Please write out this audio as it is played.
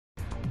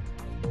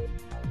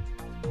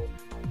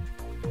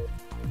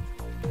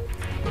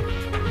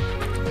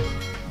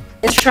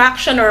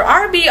instruction or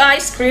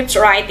RBI scripts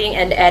writing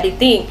and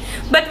editing.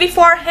 But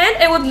beforehand,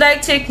 I would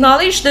like to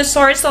acknowledge the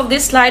source of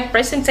this slide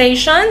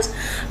presentations,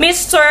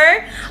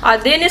 Mr.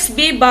 Dennis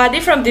B.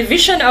 Bade from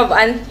Division of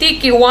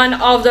Antique, one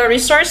of the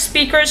resource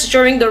speakers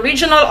during the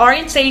regional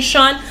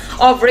orientation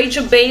of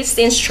radio-based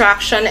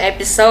instruction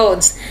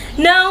episodes.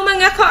 Now,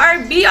 mga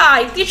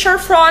ka-RBI, teacher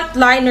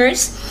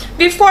frontliners,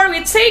 before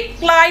we take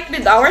flight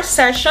with our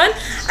session,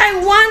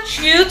 I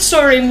want you to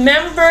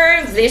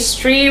remember these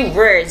three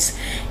words: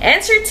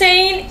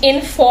 entertain,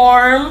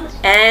 inform,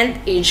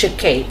 and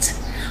educate.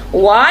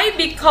 Why?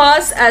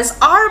 Because as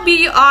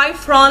RBI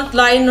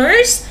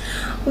frontliners,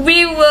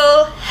 we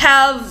will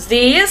have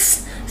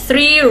these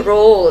three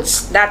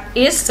roles. That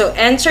is to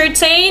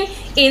entertain,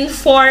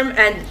 inform,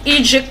 and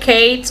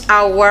educate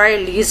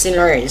our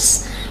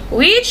listeners,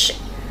 which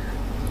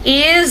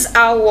is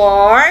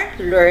our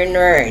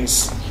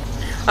learners.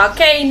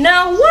 Okay,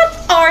 now what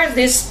are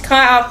these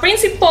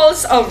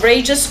principles of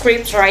radio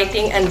script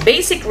writing and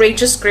basic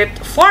radio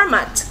script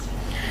format?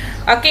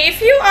 Okay,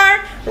 if you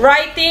are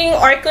writing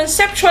or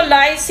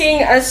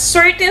conceptualizing a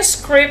certain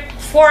script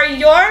for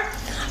your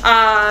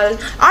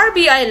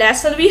RBI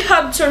lesson, we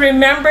have to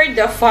remember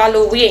the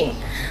following.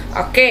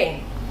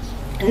 Okay,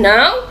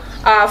 now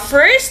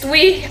first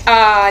we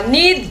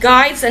need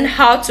guides on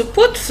how to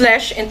put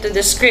flesh into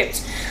the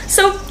script.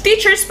 So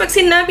teachers, pag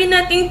sinabi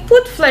natin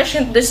put flesh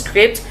into the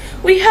script,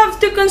 we have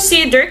to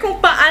consider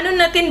kung paano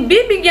natin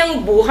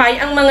bibigyang buhay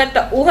ang mga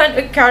tauhan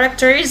o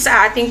characters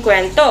sa ating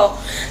kwento.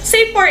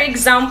 Say for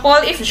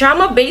example, if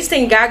drama-based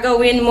ang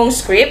gagawin mong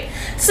script,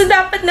 so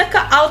dapat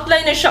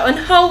naka-outline na siya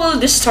on how will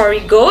the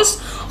story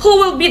goes, who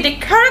will be the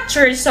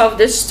characters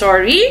of the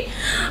story,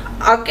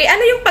 okay,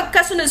 ano yung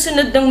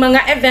pagkasunod-sunod ng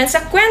mga events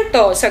sa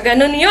kwento, so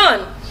ganun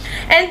yon.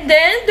 And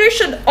then, there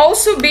should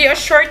also be a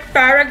short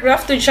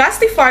paragraph to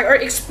justify or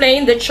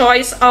explain the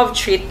choice of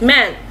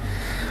treatment.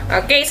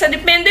 Okay, so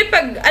depende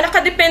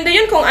nakadepende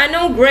yun kung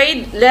anong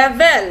grade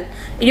level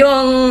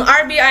yung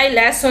RBI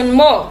lesson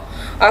mo.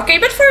 Okay,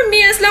 but for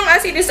me, as long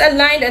as it is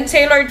aligned and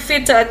tailored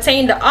fit to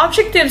attain the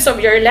objectives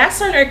of your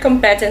lesson or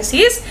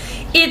competencies,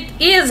 it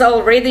is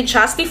already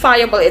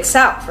justifiable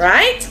itself,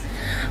 right?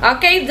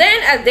 Okay,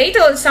 then a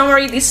detailed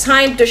summary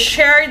designed to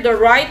share the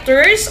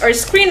writer's or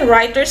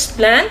screenwriter's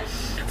plan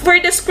for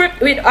the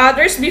script with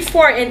others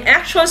before an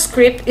actual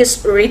script is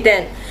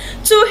written.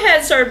 Two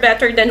heads are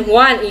better than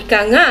one,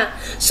 ika nga.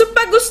 So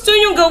pag gusto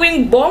nyo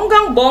gawing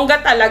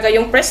bonggang-bongga talaga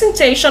yung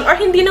presentation or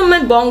hindi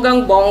naman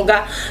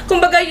bonggang-bongga,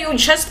 kumbaga you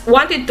just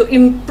wanted to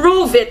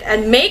improve it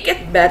and make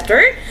it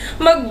better,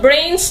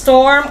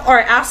 mag-brainstorm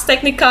or ask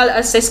technical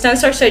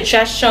assistance or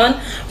suggestion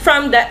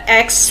from the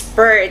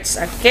experts.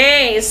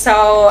 Okay,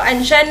 so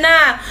andyan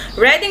na.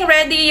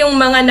 Ready yung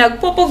mga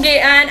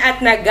nagpupugian at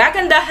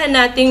nagagandahan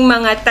nating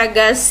mga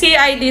taga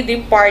CID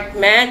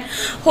department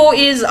who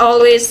is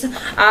always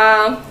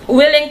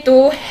willing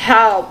to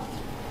help.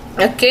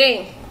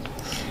 Okay,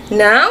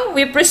 now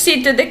we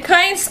proceed to the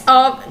kinds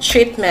of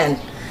treatment.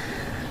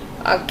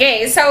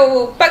 Okay,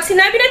 so pag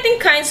sinabi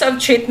natin kinds of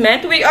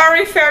treatment, we are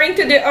referring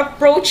to the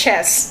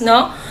approaches,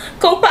 no?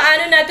 Kung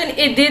paano natin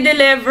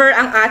i-deliver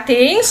ang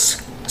ating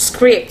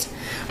script.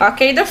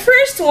 Okay, the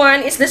first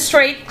one is the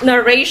straight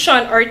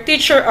narration or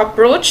teacher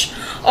approach,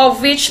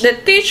 of which the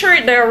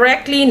teacher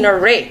directly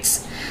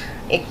narrates.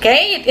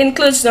 Okay, it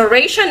includes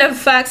narration of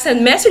facts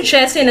and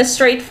messages in a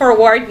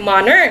straightforward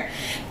manner,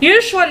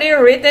 usually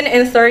written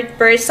in third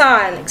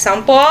person.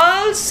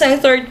 Examples, in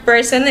third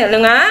person,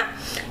 ano nga?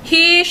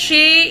 He,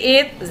 she,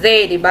 it,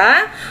 they,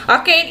 diba?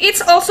 Okay,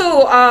 it's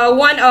also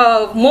one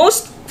of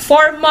most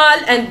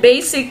formal and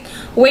basic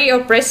way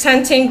of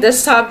presenting the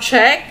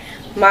subject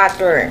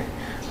matter.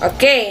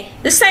 Okay,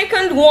 the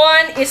second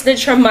one is the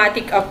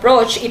dramatic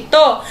approach.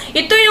 Ito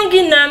yung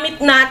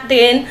ginamit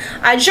natin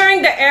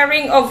during the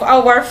airing of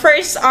our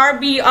first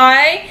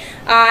RBI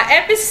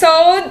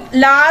episode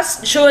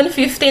last June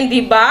 15,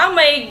 diba?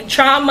 May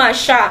drama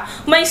siya,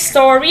 may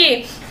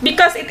story.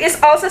 Because it is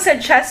also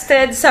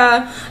suggested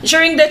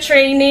during the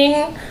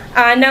training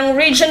ng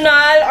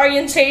regional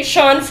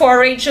orientation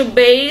for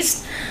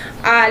radio-based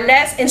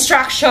less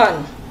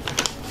instruction.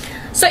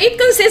 So it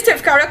consists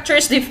of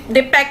characters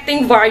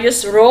depicting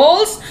various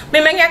roles.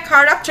 May mga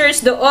characters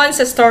doon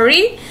sa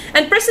story.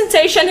 And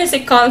presentation is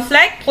a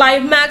conflict,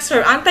 climax,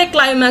 or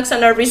anti-climax,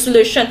 and a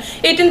resolution.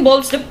 It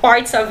involves the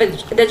parts of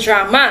the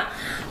drama.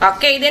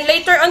 Okay, then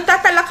later on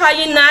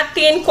tatalakayin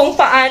natin kung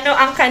paano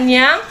ang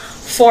kanyang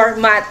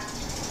format.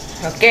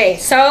 Okay,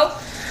 so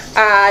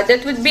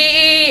that would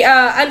be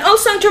an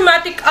also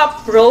dramatic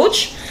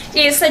approach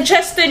is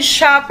suggested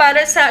siya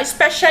para sa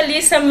especially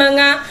sa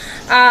mga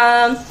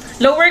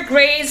lower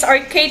grades or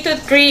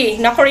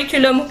K-3 na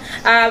curriculum.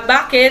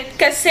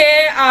 Bakit? Kasi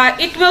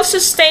it will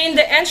sustain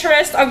the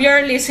interest of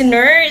your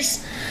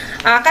listeners.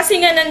 Kasi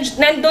nga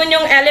nandun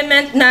yung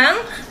element ng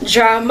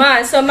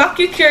drama. So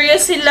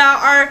maku-curious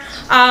sila or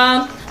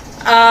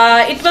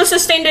it will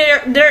sustain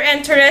their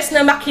interest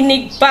na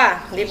makinig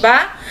pa, di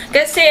ba?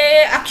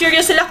 Kasi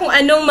curious sila kung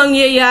anong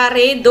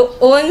mangyayari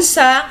doon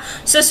sa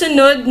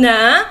susunod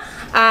na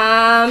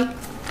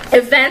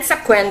event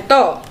sa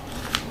kwento.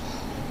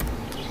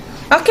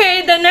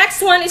 Okay, the next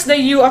one is the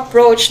U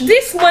approach.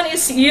 This one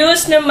is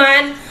used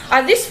naman,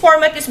 this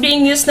format is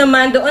being used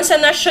naman doon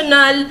sa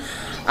national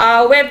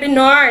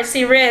webinar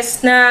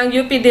series ng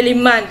UP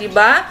Diliman, di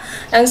ba?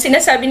 Ang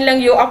sinasabi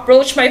nilang U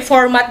approach, may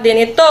format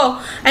din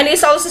ito. And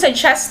it's also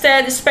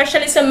suggested,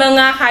 especially sa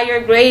mga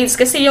higher grades.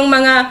 Kasi yung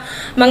mga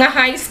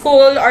high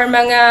school or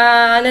mga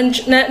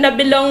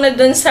na-belong na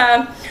dun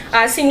sa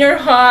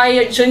senior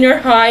high, junior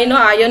high, no,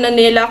 ayaw na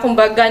nila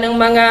kumbaga ng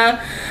mga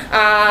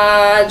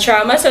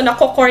drama. So,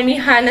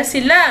 nakokornihan na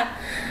sila.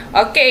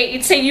 Okay,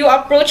 it's a U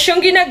approach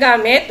yung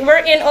ginagamit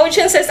wherein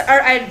audiences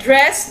are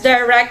addressed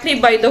directly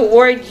by the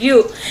word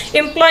you.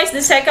 Implies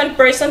the second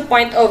person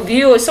point of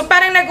view. So,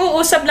 parang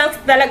nag-uusap lang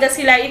talaga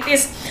sila. It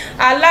is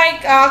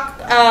like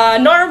a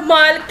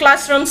normal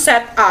classroom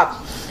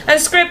setup.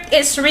 And script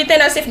is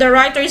written as if the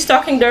writer is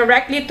talking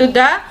directly to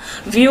the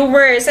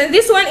viewers. And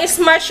this one is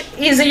much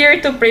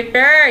easier to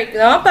prepare.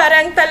 No?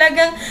 Parang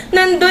talagang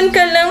nandun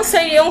ka lang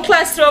sa iyong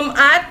classroom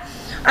at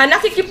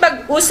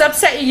nakikipag-usap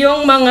sa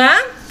iyong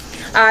mga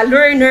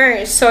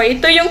learners. So,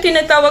 ito yung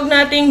tinatawag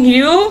nating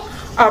U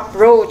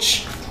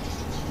approach.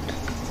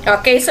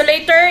 Okay, so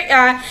later,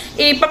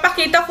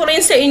 ipapakita ko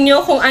rin sa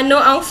inyo kung ano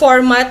ang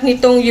format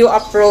nitong U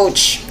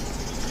approach.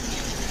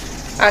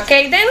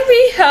 Okay, then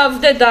we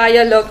have the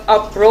dialogue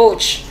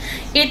approach.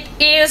 It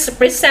is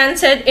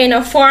presented in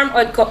a form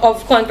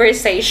of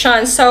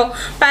conversation. So,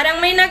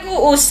 parang may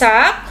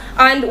nag-uusap,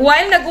 and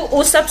while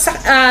nag-uusap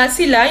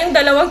sila, yung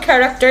dalawang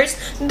characters,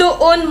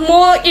 doon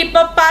mo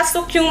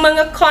ipapasok yung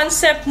mga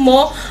concept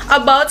mo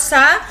about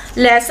sa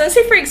lesson.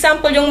 Say for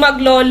example, yung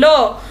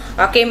maglolo.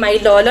 Okay, may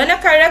lolo na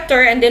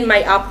character and then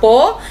may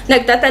apo.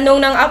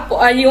 Nagtatanong ng apo,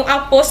 yung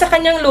apo sa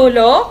kanyang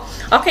lolo.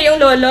 Okay, yung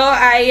lolo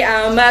ay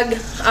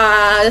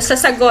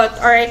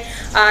sasagot or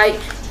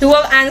he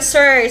will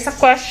answer sa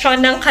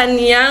question ng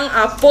kaniyang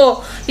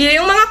apo.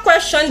 Yung mga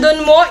question,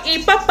 doon mo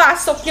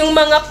ipapasok yung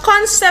mga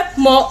concept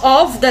mo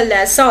of the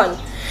lesson.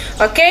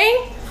 Okay?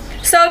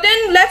 So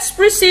then, let's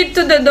proceed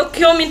to the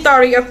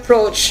documentary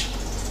approach.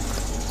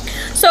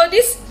 So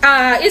this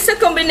is a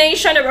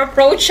combination of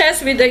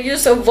approaches with the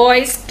use of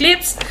voice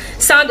clips,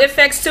 sound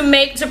effects to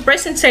make the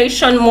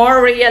presentation more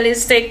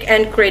realistic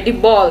and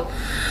credible.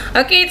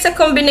 Okay, it's a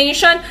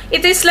combination.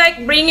 It is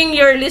like bringing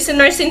your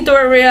listeners into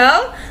a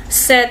real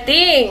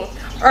setting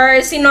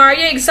or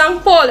scenario.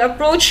 Example,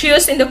 approach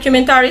used in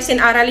documentaries in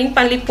Araling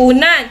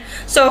Panlipunan.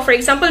 So, for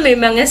example, may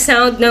mga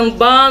sound ng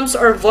bombs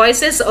or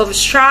voices of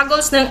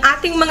struggles ng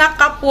ating mga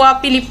kapwa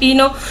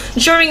Pilipino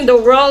during the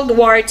World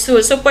War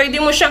II. So, pwede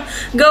mo siyang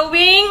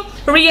gawing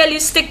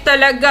realistic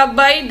talaga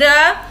by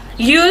the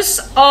use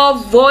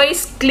of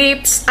voice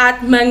clips at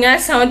mga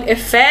sound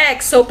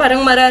effects. So, parang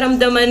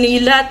mararamdaman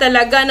nila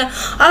talaga na,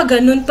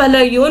 ganun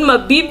pala yun.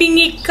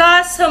 Mabibingi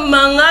ka sa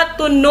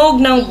mga tunog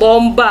ng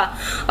bomba.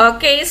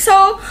 Okay,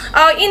 so,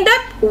 in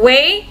that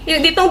way, yung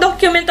ditong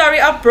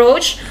documentary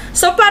approach,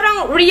 so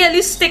parang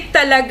realistic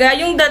talaga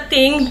yung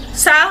dating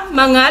sa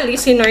mga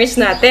listeners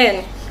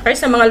natin or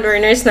sa mga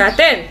learners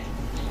natin.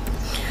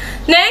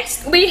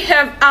 Next, we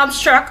have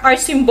abstract or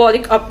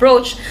symbolic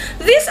approach.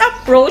 This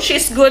approach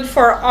is good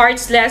for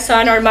arts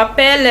lesson or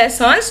MAPE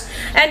lessons,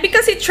 and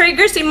because it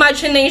triggers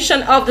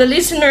imagination of the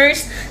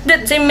listeners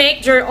that they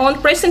make their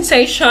own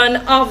presentation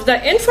of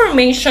the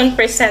information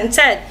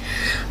presented.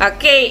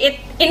 Okay, it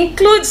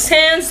includes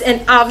sense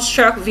and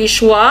abstract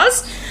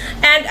visuals,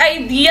 and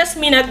ideas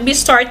may not be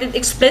started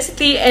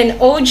explicitly, and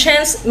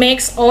audience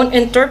makes own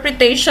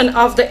interpretation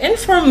of the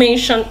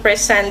information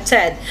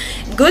presented.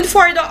 Good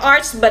for the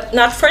arts but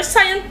not for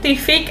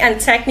scientific and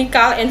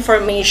technical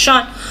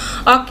information.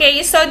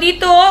 Okay, so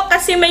dito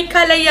kasi may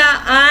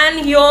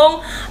kalayaan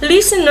yung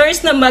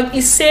listeners na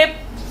mag-isip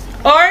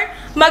or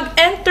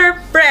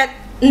mag-interpret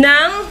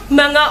ng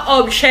mga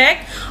object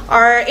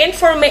or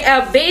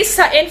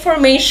based sa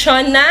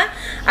information na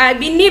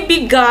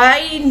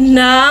binibigay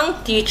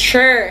ng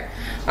teacher.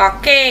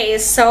 Okay,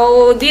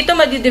 so dito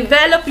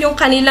madidevelop yung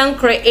kanilang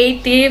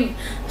creative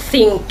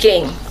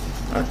thinking.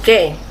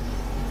 Okay.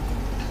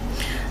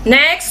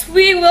 Next,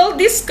 we will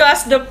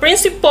discuss the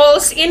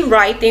principles in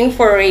writing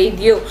for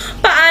radio.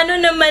 Paano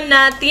naman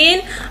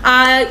natin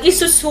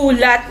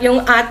isusulat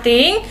yung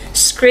ating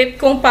script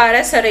kung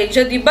para sa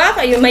radio, di ba?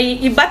 Kayo may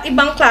iba't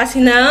ibang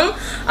klase ng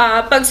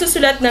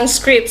pagsusulat ng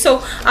script.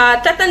 So,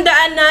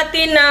 tatandaan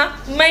natin na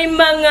may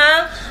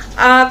mga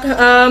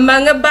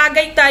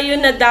bagay tayo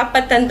na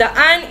dapat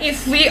tandaan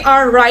if we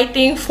are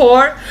writing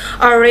for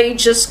a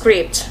radio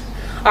script.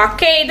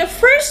 Okay, the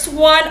first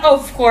one,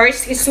 of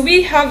course, is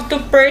we have to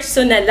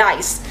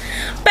personalize.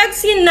 Pag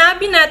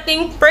sinabi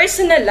nating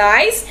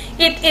personalize,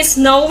 it is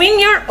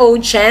knowing your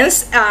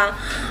audience.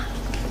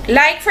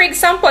 Like, for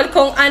example,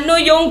 kung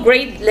ano yung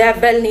grade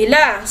level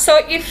nila.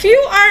 So, if you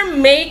are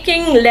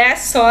making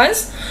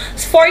lessons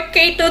for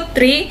K-3,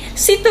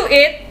 see to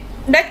it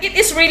that it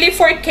is really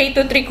for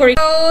K-3 curriculum.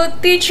 So,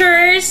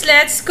 teachers,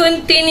 let's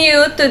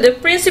continue to the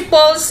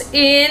principles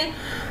in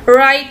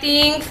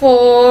writing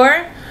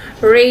for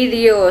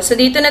radio. So,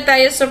 dito na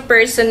tayo sa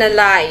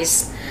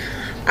personalize.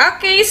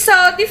 Okay, so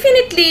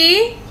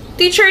definitely,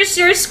 teachers,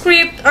 your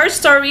script or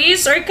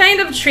stories or kind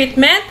of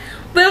treatment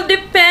will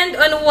depend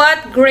on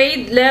what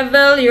grade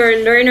level your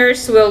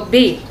learners will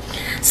be.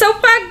 So,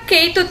 pag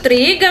K to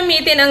 3,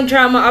 gamitin ang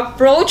drama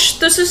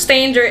approach to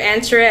sustain their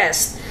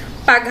interest.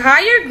 Pag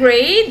higher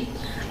grade,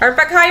 or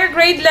pag higher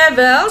grade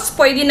levels,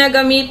 pwede na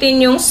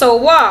gamitin yung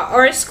SOA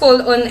or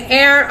School on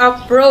Air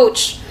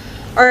approach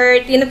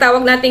or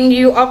tinatawag nating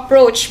new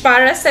approach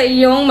para sa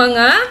iyong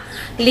mga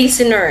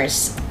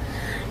listeners.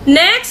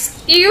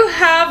 Next, you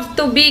have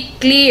to be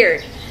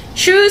clear.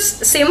 Choose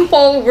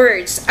simple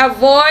words.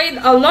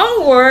 Avoid a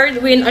long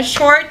word when a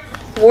short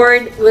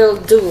word will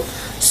do.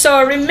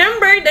 So,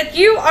 remember that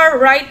you are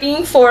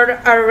writing for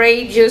a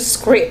radio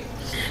script.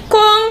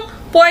 Kung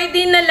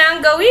pwede na lang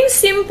gawing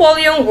simple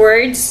yung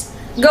words,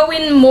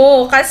 gawin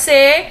mo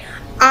kasi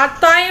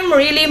time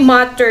really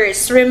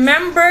matters.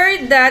 Remember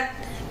that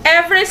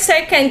every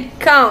second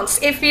counts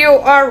if you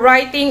are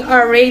writing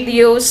a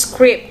radio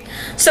script.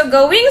 So,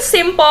 gawing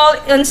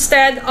simple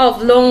instead of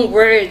long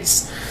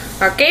words.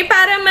 Okay?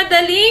 Para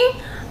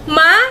madaling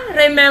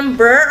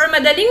ma-remember or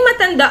madaling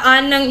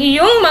matandaan ng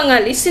iyong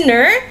mga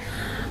listener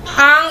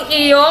ang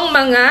iyong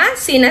mga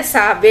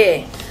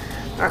sinasabi.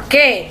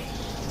 Okay.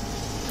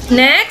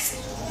 Next,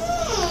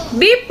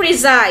 be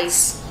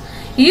precise.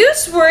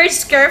 Use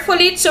words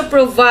carefully to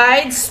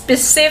provide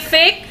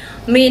specific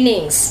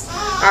meanings.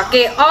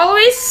 Okay,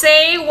 always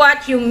say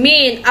what you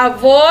mean.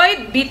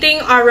 Avoid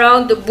beating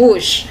around the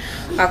bush.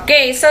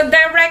 Okay, so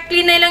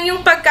directly na lang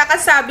yung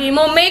pagkakasabi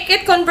mo. Make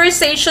it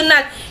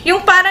conversational.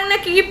 Yung parang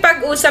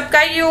nakikipag-usap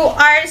ka, you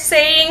are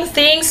saying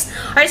things,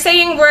 are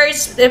saying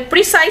words,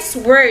 precise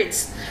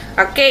words.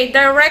 Okay,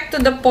 direct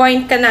to the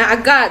point ka na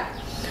agad.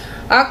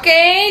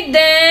 Okay,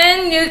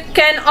 then you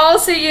can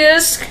also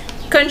use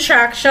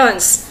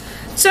contractions.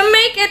 So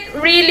make it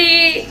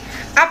really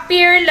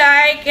appear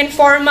like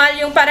informal,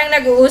 yung parang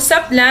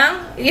nag-uusap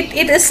lang.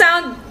 It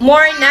sound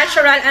more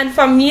natural and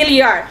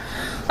familiar.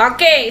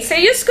 Okay, so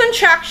use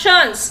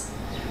contractions.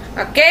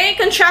 Okay,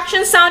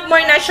 contractions sound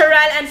more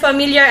natural and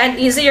familiar and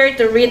easier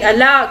to read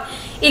aloud.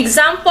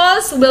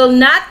 Examples: will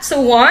not to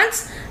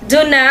wants,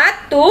 do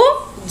not to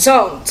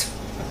don't.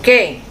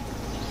 Okay.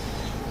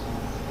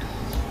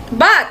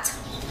 But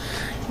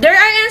there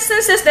are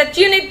instances that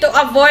you need to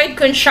avoid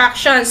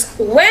contractions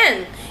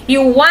when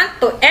you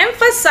want to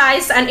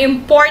emphasize an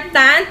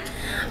important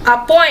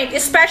point,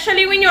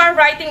 especially when you are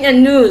writing a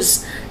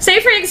news.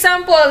 Say for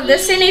example, the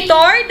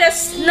senator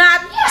does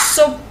not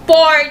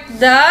support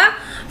the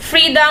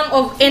Freedom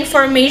of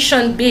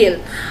Information Bill.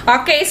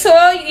 Okay, so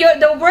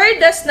the word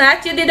does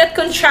not, you did not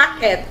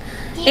contract it.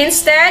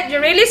 Instead,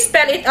 you really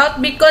spell it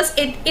out because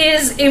it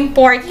is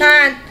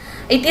important.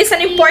 It is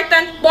an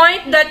important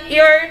point that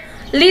your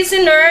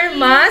listener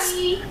must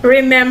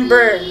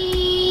remember.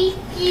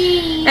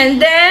 And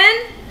then,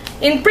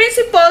 in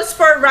principles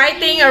for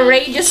writing a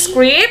radio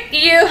script,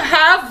 you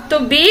have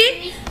to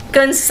be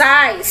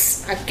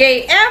concise.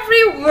 Okay,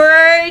 every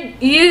word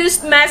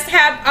used must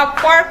have a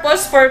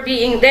purpose for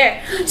being there.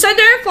 So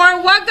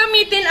therefore, wag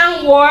gamitin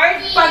ang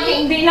word pag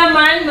hindi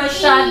naman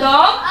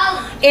masyado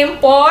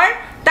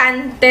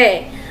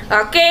importante.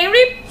 Okay,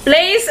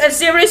 replace a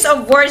series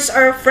of words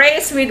or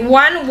phrase with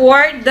one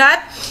word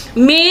that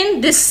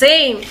mean the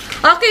same.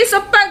 Okay,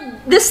 so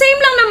pag the same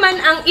lang naman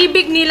ang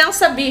ibig nilang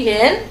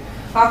sabihin,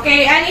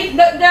 okay, and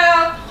the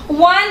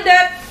one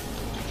that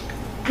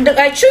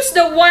I choose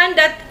the one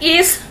that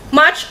is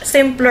much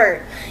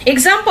simpler.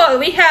 Example,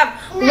 we have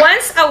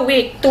once a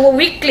week to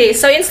weekly.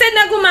 So instead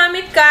na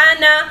gumamit ka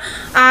na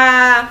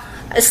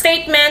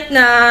statement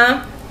na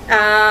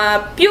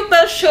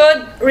pupil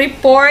should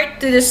report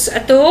to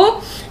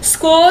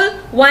school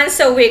once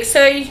a week.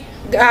 So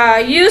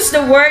use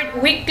the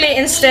word weekly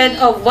instead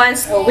of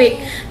once a week.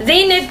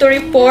 They need to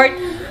report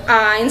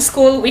in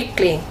school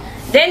weekly.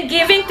 Then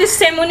giving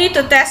testimony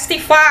to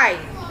testify.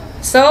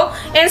 So,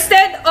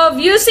 instead of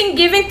using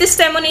giving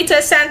testimony to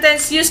a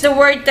sentence, use the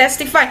word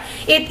testify.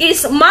 It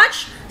is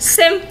much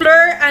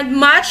simpler and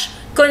much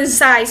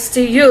concise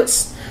to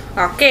use.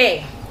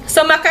 Okay.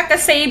 So,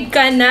 makakasave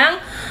ka ng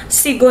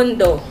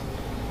segundo.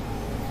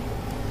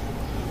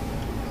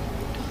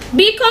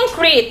 Be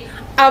concrete.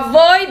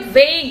 Avoid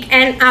vague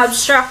and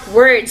abstract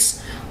words.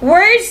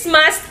 Words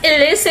must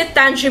elicit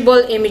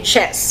tangible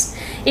images.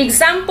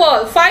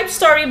 Example,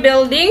 5-story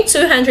building,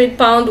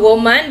 200-pound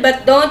woman,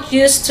 but don't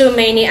use too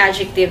many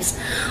adjectives.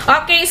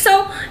 Okay,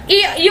 so,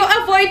 you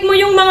avoid mo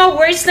yung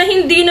mga words na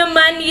hindi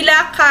naman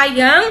nila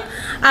kayang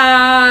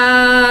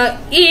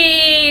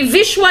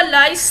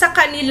i-visualize sa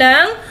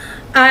kanilang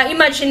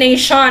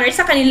imagination or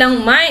sa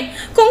kanilang mind.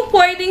 Kung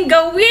pwedeng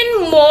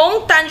gawin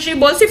mong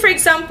tangible, see for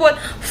example,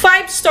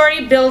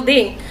 5-story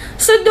building.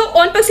 So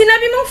doon, pag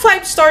sinabi mong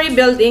 5-story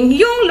building,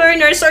 yung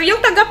learners or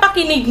yung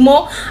tagapakinig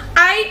mo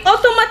ay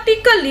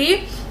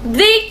automatically,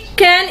 they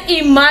can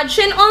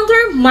imagine on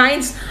their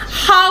minds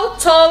how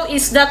tall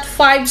is that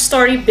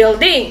 5-story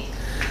building.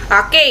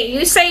 Okay,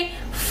 you say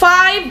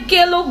 5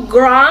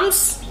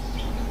 kilograms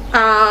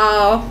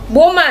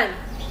woman.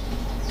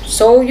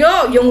 So,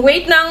 yung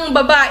weight ng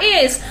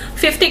babae is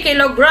 50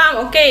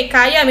 kilogram. Okay,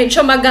 kaya.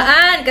 Medyo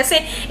magaan.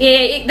 Kasi,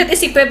 that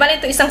is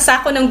equivalent to isang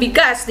sako ng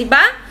bigas.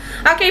 Diba?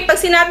 Okay,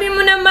 pag sinabi mo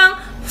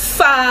namang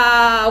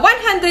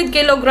 100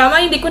 kilogram,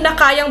 hindi ko na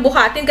kayang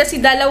buhatin kasi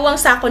 2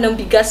 sako ng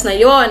bigas na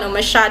yon.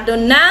 Masyado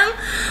nang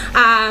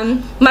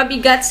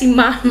mabigat si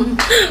ma'am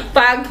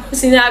pag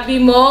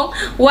sinabi mo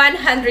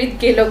 100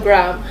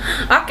 kilogram.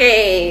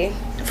 Okay.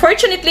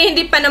 Fortunately,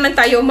 hindi pa naman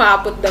tayo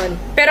umabot doon.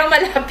 Pero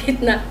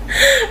malapit na.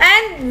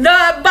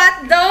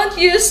 But don't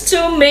use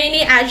too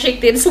many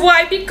adjectives.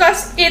 Why?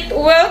 Because it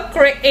will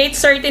create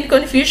certain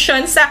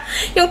confusion sa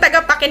yung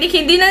tagapakinig.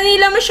 Hindi na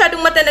nila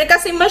masyadong matanda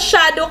kasi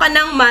masyado ka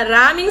ng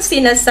maraming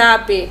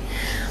sinasabi.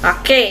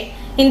 Okay.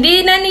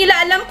 Hindi na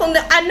nila alam kung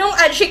anong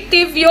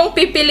adjective yung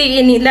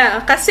pipiliin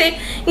nila. Kasi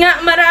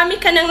nga,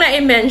 marami ka nang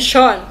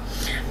na-mention.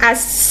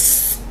 As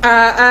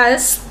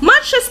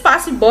much as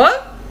possible,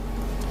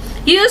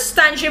 use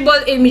tangible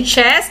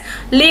images,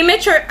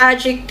 limit your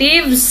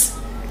adjectives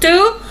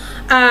to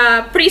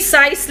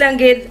precise lang,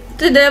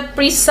 to the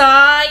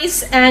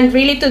precise and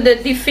really to the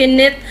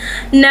definite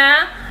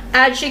na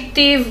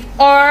adjective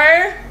or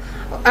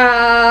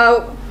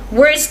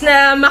words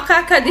na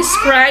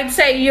makaka-describe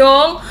sa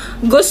iyong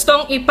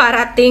gustong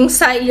iparating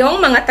sa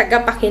iyong mga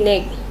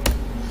tagapakinig.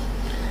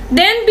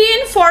 Then,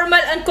 be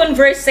informal and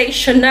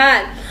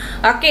conversational.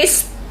 Okay,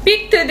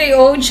 speak to the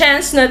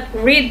audience, not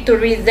read to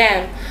read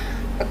them.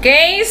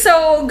 Okay,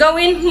 so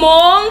gawin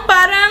mong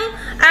parang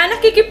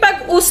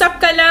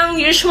nakikipag-usap ka lang,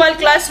 usual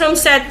classroom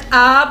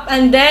setup,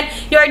 and then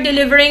you're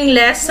delivering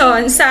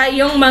lessons sa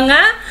iyong mga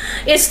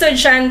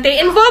estudyante.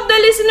 Involve the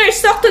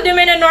listeners, talk to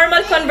them in a normal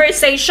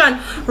conversation.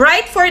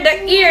 Write for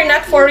the ear,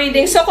 not for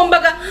reading. So,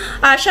 kumbaga,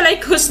 shall I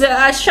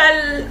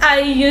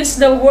use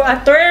the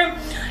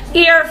term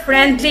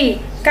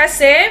ear-friendly?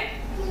 Kasi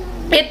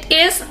it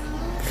is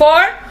for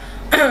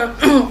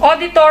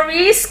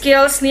auditory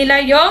skills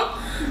nila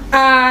yung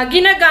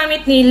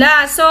ginagamit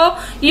nila. So,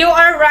 you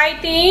are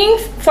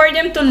writing for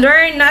them to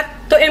learn, not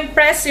to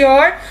impress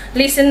your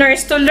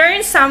listeners, to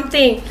learn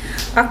something.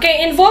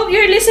 Okay, involve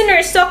your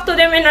listeners, talk to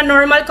them in a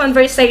normal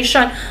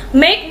conversation.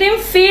 Make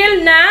them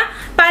feel na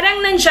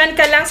parang nandyan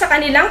ka lang sa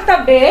kanilang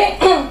tabi,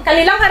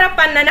 kanilang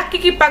harapan na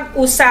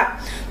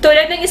nakikipag-usap.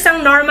 Tulad ng isang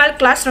normal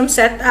classroom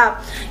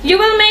setup. You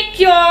will make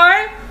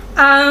your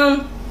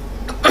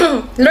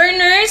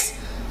learners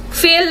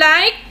feel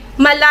like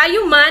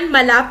malayo man,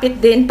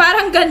 malapit din.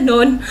 Parang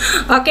ganun.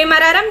 Okay,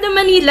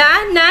 mararamdaman nila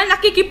na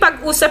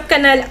nakikipag-usap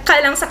ka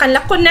lang sa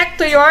kanila. Connect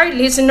to your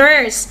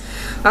listeners.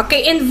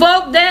 Okay,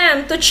 involve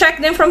them to check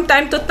them from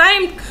time to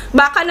time.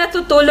 Baka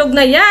natutulog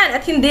na yan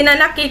at hindi na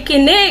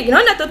nakikinig.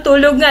 No?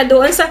 Natutulog nga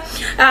doon sa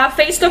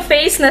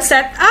face-to-face na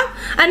setup.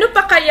 Ano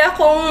pa kaya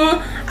kung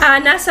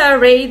nasa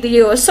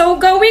radio? So,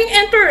 gawing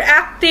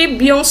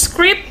interactive yung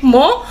script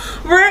mo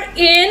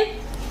wherein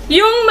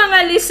yung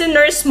mga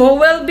listeners mo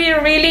will be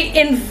really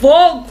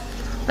involved,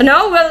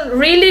 will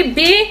really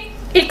be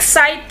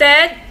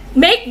excited,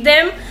 make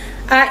them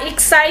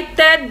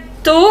excited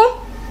to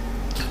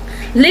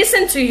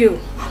listen to you.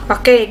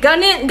 Okay,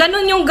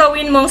 ganun yung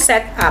gawin mong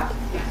setup.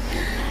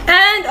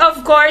 And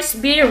of course,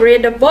 be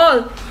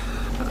readable.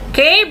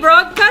 Okay,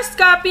 broadcast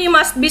copy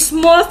must be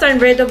smooth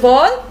and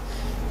readable.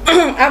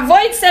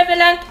 Avoid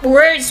sibilant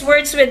words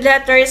with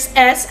letters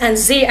S and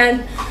Z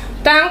and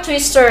tongue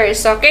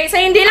twisters. Okay? So,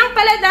 hindi lang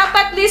pala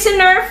dapat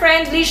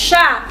listener-friendly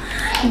siya.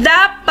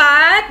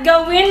 Dapat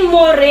gawin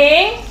mo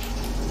rin,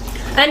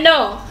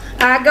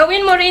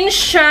 gawin mo rin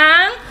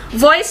siyang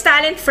voice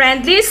talent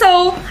friendly.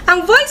 So,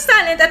 ang voice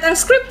talent at ang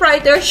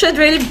scriptwriter should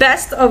really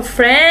best of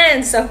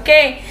friends.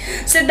 Okay?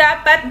 So,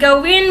 dapat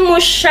gawin mo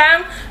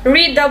siyang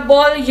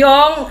readable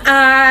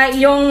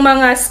yung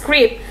mga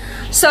script.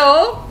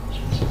 So,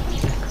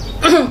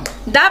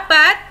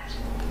 dapat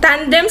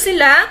tandem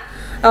sila.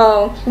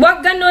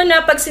 Wag gano'n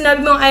na pag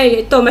sinabi mo,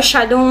 ay, ito,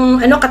 masyadong,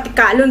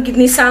 katikalon,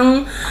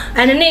 ginisang,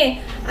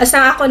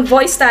 asang akong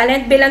voice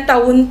talent, bilang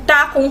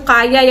taunta kung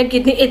kaya,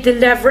 yagid ni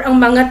i-deliver ang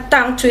mga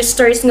tongue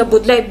twisters nga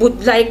budlay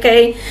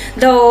kay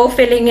daw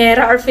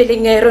filingera or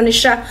filingero ni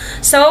siya.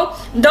 So,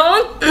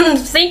 don't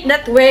think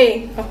that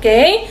way,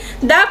 okay?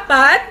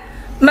 Dapat,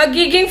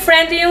 magiging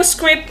friendly yung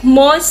script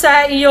mo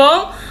sa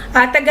iyong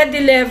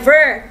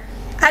taga-deliver.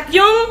 At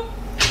yung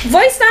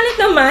voice talent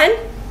naman,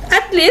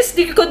 at least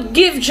you could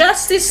give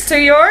justice to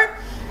your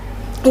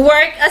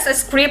work as a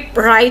script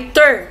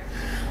writer.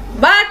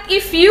 But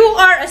if you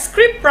are a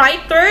script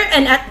writer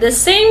and at the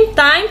same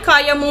time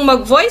kaya mong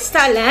mag-voice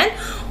talent,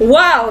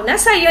 wow,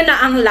 nasa iyo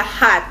na ang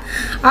lahat.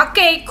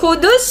 Okay,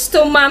 kudos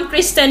to Ma'am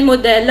Kristen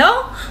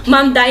Modelo,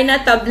 Ma'am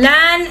Dinah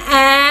Tablan,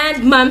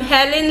 and Ma'am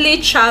Helen Lee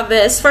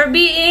Chavez for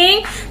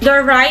being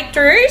the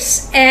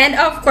writers and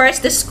of course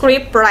the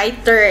script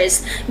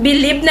writers.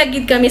 Believe na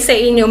gid kami sa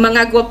inyo,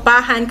 mga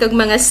gwapahan kag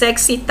mga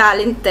sexy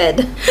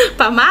talented.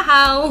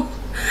 Pamahaw!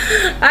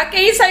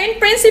 Okay, so in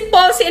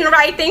principles in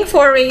writing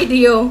for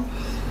radio.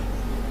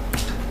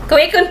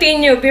 We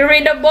continue. Be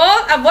readable.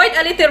 Avoid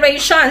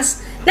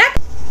alliterations.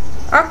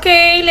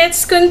 Okay,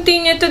 let's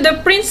continue to the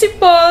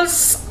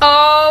principles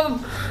of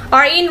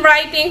or in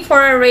writing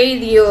for a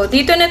radio.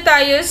 Dito na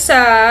tayo sa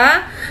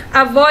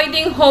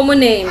avoiding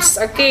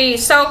homonyms. Okay,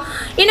 so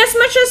in as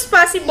much as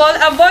possible,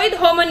 avoid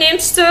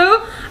homonyms to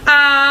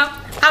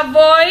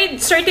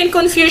avoid certain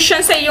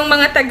confusion sa iyong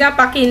mga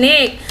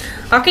tagapakinig.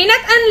 Okay,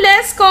 not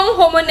unless kung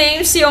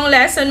homonyms yung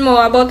lesson mo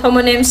about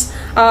homonyms.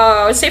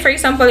 Say for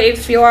example,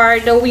 if you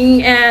are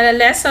doing a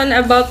lesson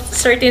about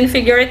certain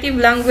figurative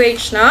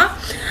language, no?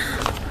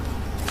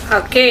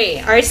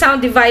 Okay, or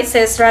sound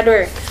devices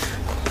rather,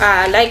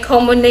 like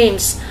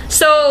homonyms.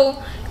 So,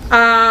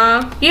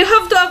 you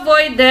have to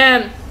avoid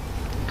them.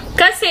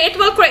 Kasi it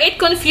will create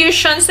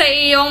confusion sa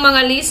iyong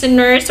mga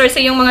listeners or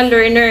sa iyong mga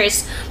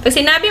learners. Pag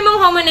sinabi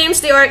mong homonyms,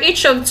 they are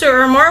each of two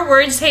or more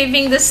words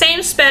having the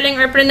same spelling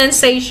or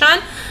pronunciation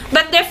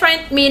but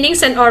different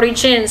meanings and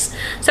origins.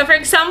 So for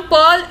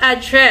example,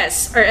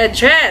 address or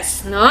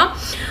address, no?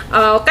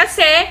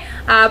 Kasi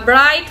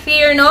bright,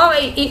 clear, no?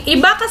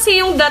 Iba kasi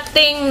yung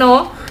dating,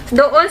 no?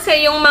 Doon sa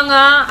yung mga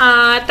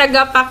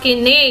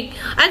tagapakinig.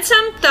 At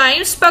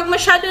sometimes, pag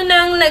masyado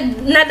nang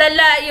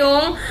nadala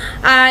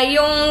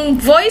yung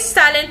voice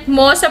talent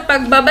mo sa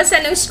pagbabasa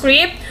ng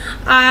script,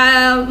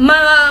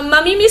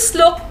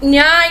 mamimislok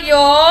niya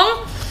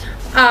yung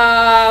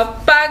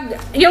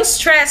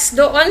stress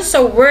doon sa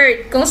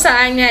word kung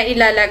saan niya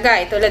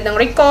ilalagay. Tulad ng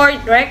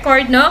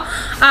record, no?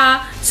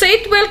 So,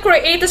 it will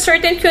create a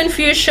certain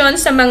confusion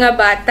sa mga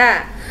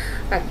bata.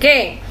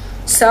 Okay.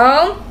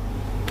 So,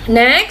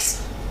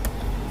 next.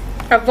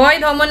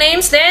 Avoid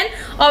homonyms, then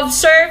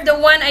observe the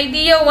one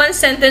idea, one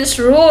sentence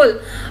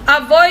rule.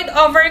 Avoid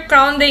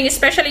overcrowding,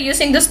 especially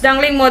using those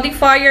dangling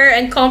modifier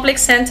and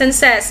complex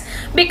sentences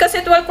because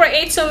it will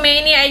create so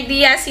many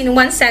ideas in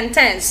one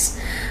sentence.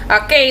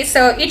 Okay,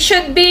 so it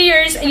should be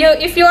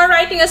if you are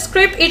writing a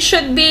script, it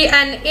should be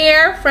an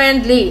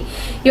ear-friendly.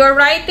 You're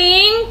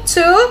writing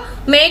to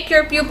make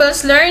your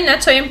pupils learn,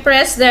 not to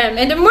impress them.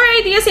 And the more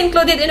ideas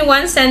included in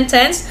one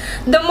sentence,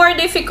 the more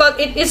difficult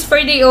it is for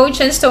the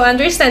audience to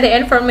understand the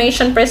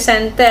information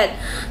presented.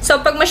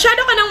 So, pag masyado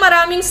ka ng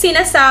maraming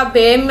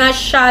sinasabi,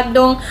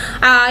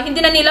 hindi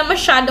na nila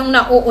masyadong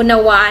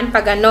nauunawaan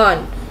pag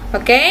ganon.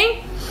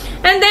 Okay?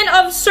 And then,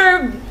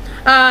 observe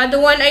the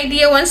one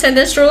idea, one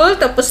sentence rule.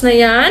 Tapos na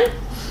yan.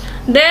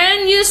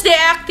 Then, use the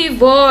active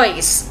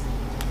voice.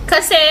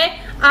 Kasi,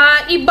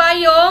 iba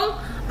yung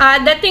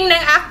dating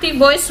ng active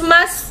voice,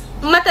 mas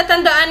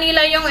matatandaan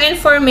nila yung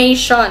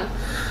information.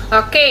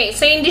 Okay,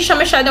 so hindi siya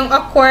masyadong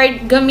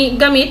awkward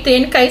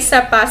gamitin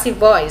kaysa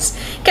passive voice.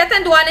 Cat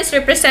and One is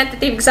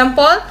representative.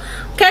 Example,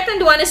 Cat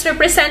and One is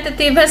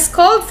representative has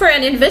called for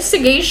an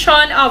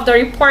investigation of the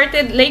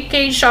reported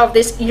leakage of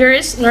this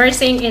year's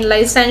nursing in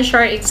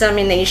licensure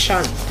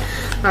examination.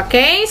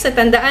 Okay, so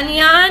tandaan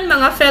yan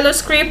mga fellow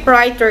script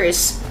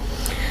writers.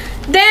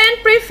 Then,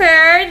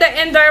 prefer the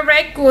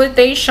indirect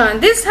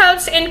quotation. This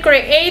helps in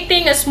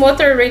creating a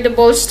smoother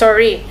readable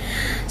story.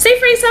 Say,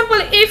 for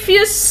example, if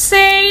you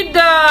say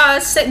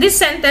this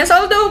sentence,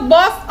 although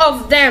both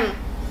of them,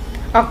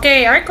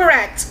 okay, are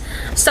correct.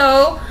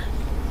 So,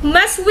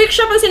 mas weak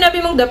siya pag sinabi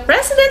mong the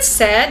president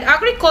said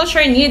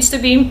agriculture needs to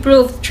be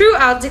improved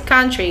throughout the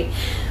country.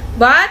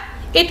 But,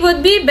 it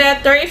would be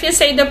better if you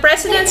say the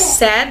president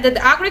said that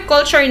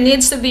agriculture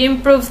needs to be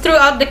improved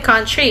throughout the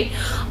country.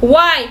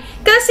 Why?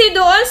 Kasi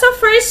doon sa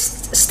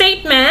first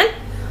statement,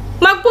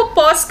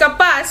 magpo-pause ka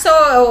pa. So,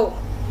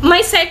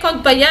 may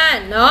second pa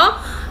yan, no?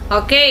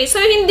 Okay, so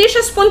hindi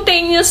siya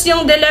spontaneous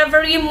yung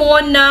delivery mo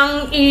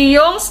ng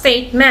iyong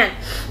statement.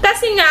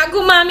 Kasi nga,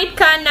 gumamit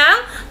ka ng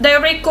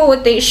direct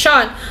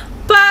quotation.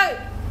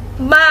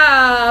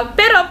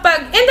 Pero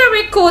pag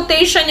indirect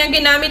quotation yung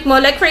ginamit mo,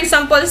 like for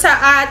example,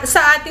 sa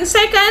ating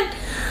second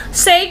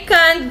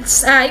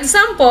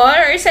example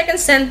or second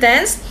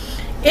sentence,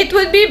 it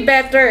would be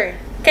better.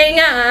 Kaya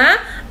nga,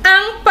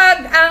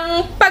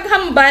 ang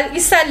paghambal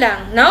isa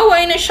lang, no?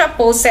 Why na siya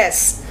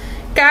poses?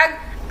 Kag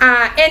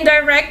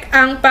indirect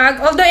ang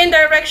although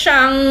indirect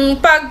siya ang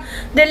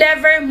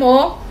pag-deliver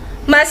mo,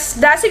 mas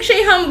dasig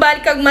siya ihambal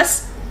kag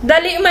mas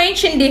dali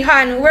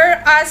maintindihan,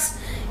 whereas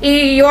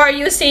you are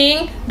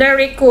using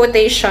direct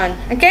quotation.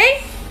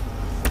 Okay?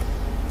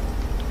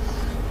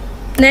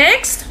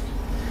 Next.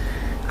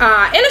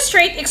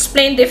 Illustrate,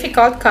 explain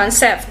difficult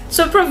concept.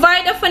 So,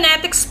 provide a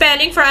phonetic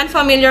spelling for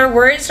unfamiliar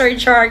words or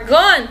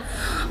jargon.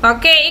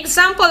 Okay,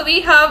 example,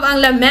 we have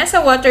ang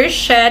lamesa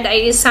watershed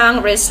ay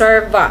isang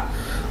reserva.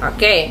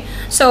 Okay,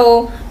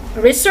 so,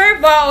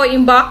 reserva o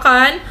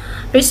imbakan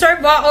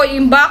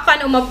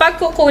o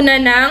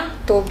mapagkukunan ng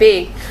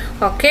tubig.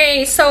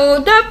 Okay,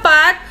 so,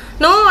 dapat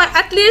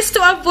at least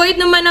to avoid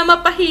naman na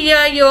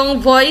mapahiya yung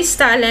voice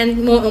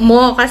talent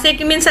mo. Kasi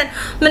minsan,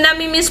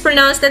 manami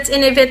mispronounce, that's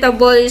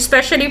inevitable.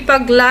 Especially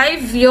pag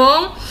live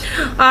yung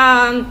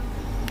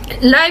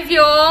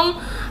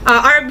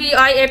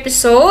RBI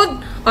episode.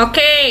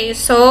 Okay,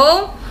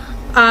 so,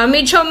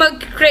 medyo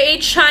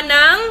mag-create siya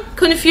ng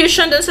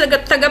confusion doon sa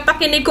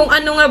tagapakinig kung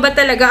ano nga ba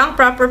talaga ang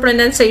proper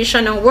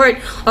pronunciation ng word.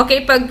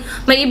 Okay, pag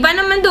may iba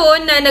naman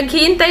doon na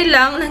naghihintay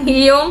lang ng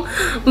iyong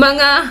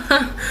mga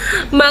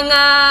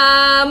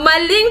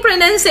maling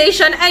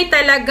pronunciation, ay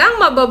talagang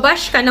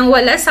mababash ka ng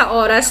wala sa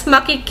oras,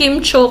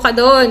 makikimcho ka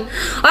doon.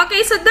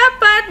 Okay, so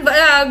dapat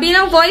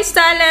bilang voice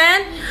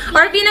talent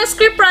or bilang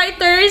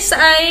scriptwriters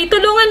ay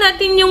tulungan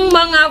natin yung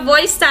mga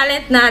voice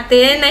talent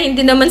natin na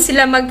hindi naman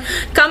sila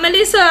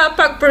magkamali sa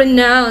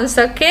pag-pronounce,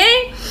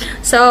 okay?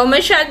 So,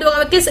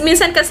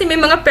 minsan kasi may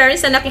mga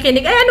parents na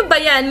nakikinig, ay ano ba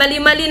yan?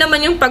 Mali-mali naman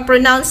yung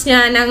pag-pronounce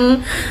niya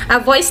ng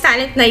voice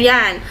talent na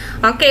yan.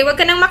 Okay, wag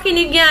ka nang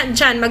makinig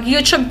dyan.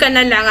 Mag-YouTube ka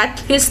na lang at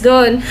least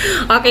doon.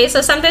 Okay, so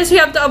sometimes we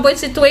have to avoid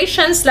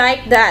situations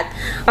like that.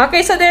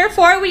 Okay, so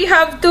therefore, we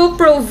have to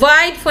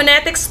provide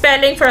phonetic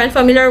spelling for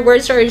unfamiliar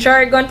words or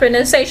jargon,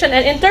 pronunciation,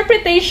 and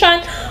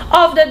interpretation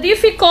of the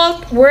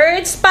difficult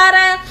words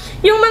para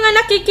yung mga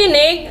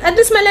nakikinig, at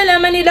least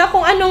malalaman nila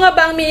kung ano nga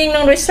ba ang meaning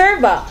ng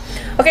reserva.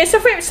 Okay,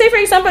 so say for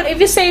example, if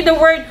you say the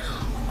word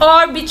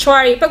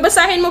obituary,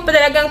 pagbasahin mo pa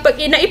talagang, pag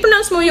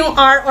i-pronounce mo yung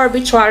R,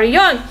 obituary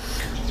yon.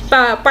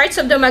 Parts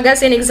of the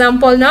magazine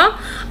example, no?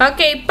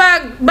 Okay,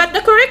 but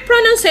the correct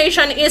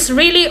pronunciation is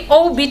really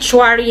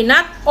obituary,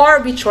 not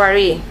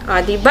obituary.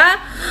 Diba?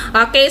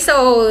 Okay,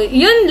 so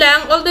yun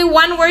lang, although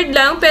one word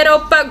lang,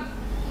 pero pag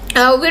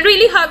we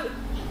really have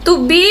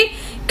to be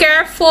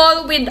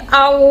careful with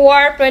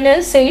our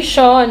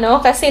pronunciation, no?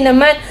 Kasi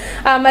naman,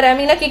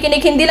 maraming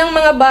nakikinig, hindi lang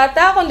mga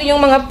bata, kundi yung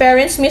mga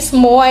parents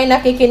mismo ay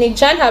nakikinig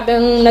dyan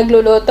habang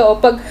nagluluto.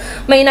 O pag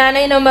may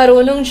nanay na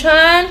marunong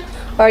dyan,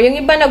 or yung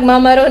iba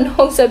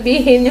nagmamarunong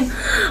sabihin yung,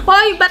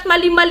 oy, ba't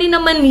mali-mali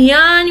naman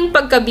yan, yung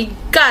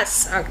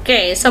pagkabigkas.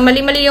 Okay, so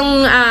mali-mali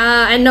yung,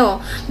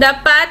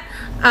 dapat,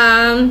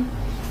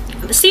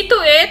 see to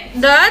it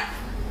that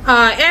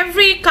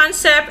every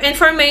concept,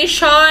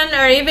 information,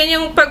 or even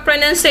yung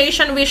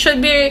pag-pronunciation, we should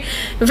be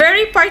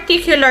very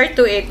particular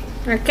to it.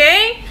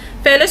 Okay?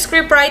 Fellow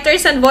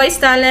scriptwriters and voice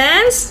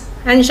talents,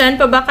 andyan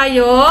pa ba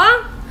kayo?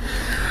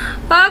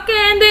 Okay,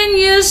 and then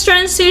use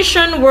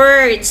transition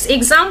words.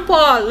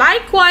 Example,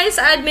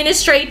 likewise,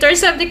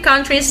 administrators of the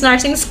country's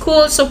nursing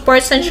school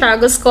support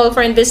Santiago's call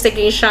for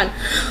investigation.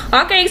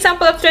 Okay,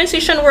 example of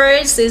transition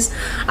words is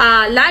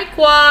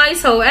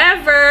likewise,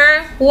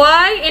 however,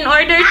 why, in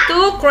order to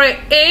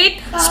create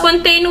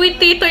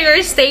spontaneity to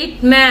your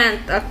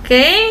statement.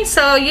 Okay,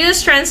 so use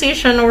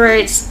transition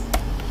words.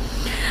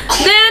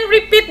 Then,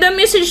 repeat the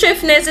message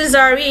if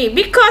necessary,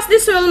 because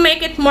this will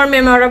make it more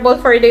memorable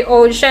for the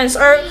audience,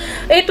 or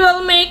it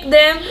will make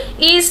them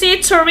easy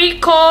to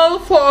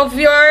recall of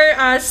your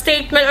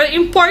statement or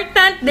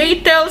important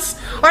details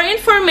or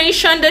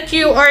information that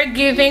you are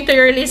giving to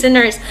your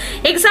listeners.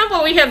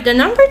 Example, we have the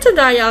number to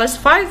dial is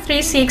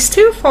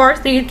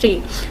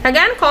 536-2433.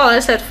 Again, call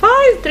us at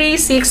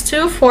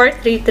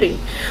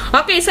 536-2433.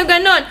 Okay, so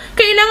ganon.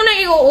 Kailangan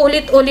na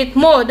iuulit-ulit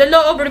mo, the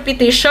law of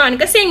repetition.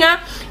 Kasi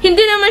nga,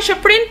 hindi naman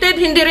siya printed,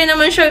 hindi rin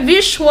naman siya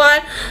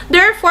visual.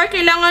 Therefore,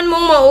 kailangan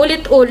mong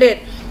maulit-ulit.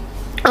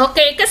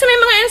 Okay, kasi may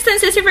mga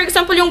instances, for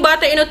example, yung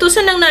bata,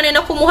 inutusan ng nanay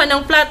na kumuha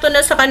ng plato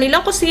na sa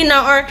kanilang kusina,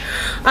 or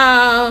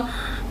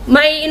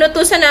may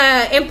inutusan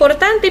na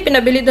importante,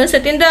 pinabili doon sa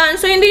tindahan.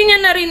 So, hindi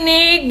niya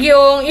narinig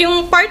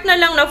yung part na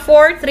lang na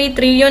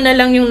 433, yun na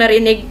lang yung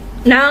narinig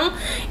ng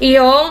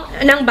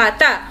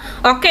bata.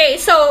 Okay,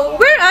 so,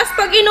 whereas,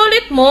 pag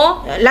inulit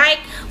mo,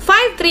 like,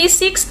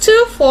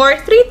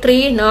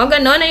 536-2433, no?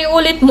 Ganon, ay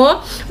ulit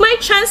mo, may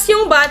chance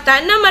yung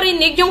bata na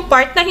marinig yung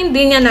part na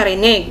hindi niya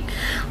narinig.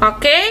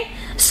 Okay?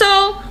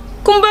 So,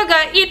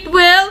 kumbaga, it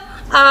will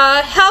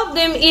help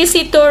them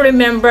easy to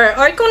remember.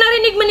 Or kung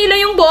narinig mo nila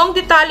yung buong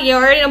detalye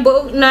or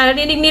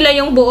narinig nila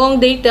yung buong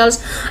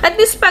details, at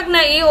least pag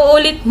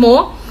naiuulit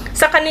mo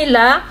sa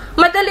kanila,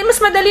 mas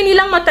madali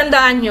nilang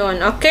matandaan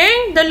yon.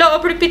 Okay? The law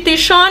of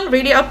repetition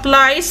really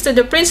applies to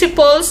the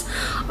principles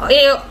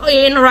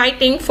in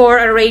writing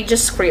for a radio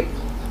script.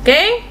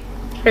 Okay?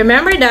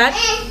 Remember that.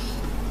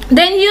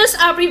 Then use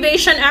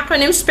abbreviation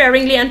acronyms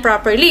sparingly and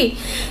properly.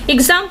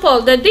 Example,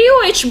 the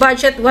DOH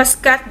budget was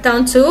cut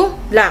down to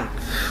blank.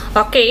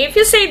 Okay, if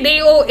you say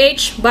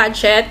DOH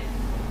budget,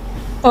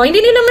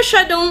 hindi nila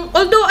masyadong,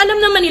 although alam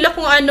naman nila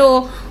kung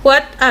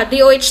what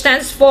DOH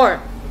stands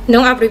for,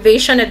 ng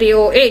abbreviation na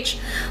DOH.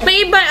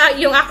 May iba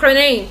yung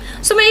acronym.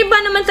 So, may iba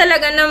naman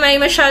talaga na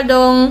may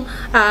masyadong,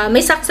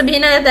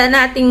 sabihin na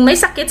natin, may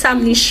sakit sa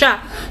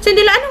amnesia. So,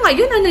 hindi lang, ano nga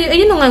yun?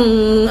 Ayun ang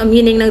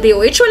meaning ng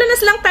DOH. Wala na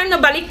silang time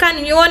na balikan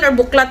yun, or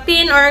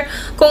buklatin, or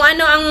kung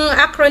ano ang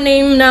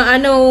acronym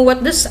na, what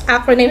this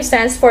acronym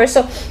stands for.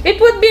 So, it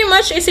would be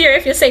much easier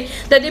if you say,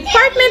 the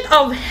Department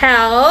of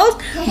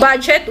Health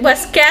budget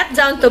was cut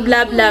down to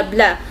blah, blah,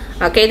 blah.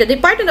 Okay, the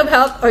Department of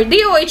Health or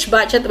DOH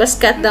budget was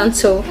cut down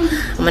to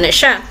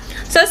siya.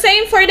 So,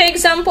 same for the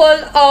example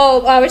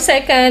of our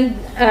second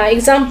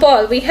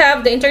example. We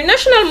have the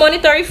International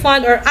Monetary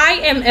Fund or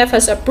IMF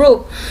has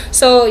approved.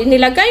 So,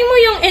 nilagay mo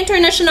yung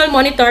International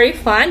Monetary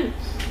Fund,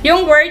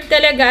 yung word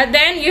talaga,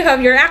 then you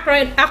have your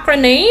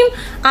acronym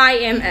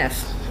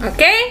IMF.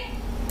 Okay?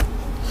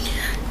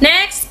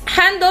 Next,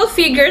 handle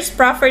figures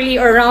properly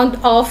or round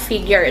off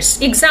figures.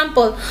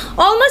 Example,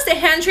 almost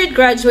 100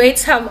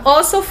 graduates have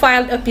also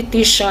filed a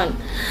petition.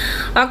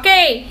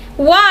 Okay,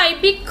 why?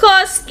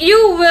 Because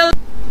you will...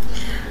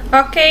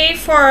 Okay,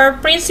 for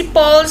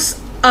principles,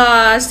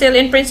 still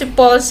in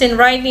principles in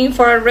writing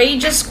for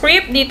radio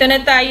script, dito na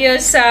tayo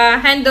sa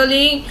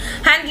handling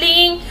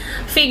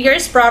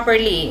figures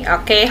properly.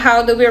 Okay,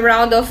 how do we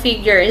round off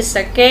figures?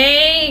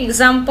 Okay,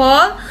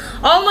 example,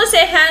 almost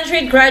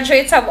 100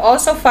 graduates have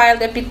also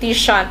filed a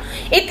petition.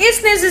 It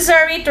is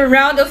necessary to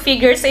round off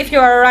figures if you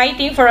are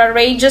writing for a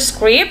radio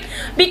script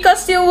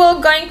because you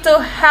will going to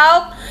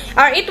help,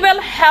 or it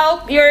will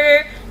help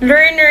your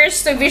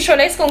learners to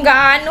visualize kung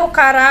gaano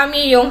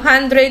karami yung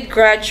 100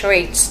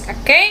 graduates.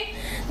 Okay?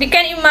 You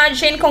can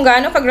imagine kung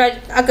gaano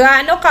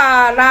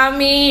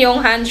karami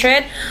yung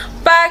 100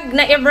 pag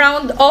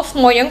na-round off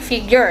mo yung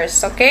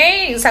figures.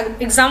 Okay?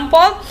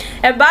 Example,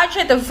 a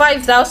budget of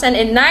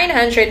 5,980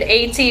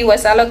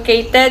 was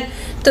allocated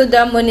to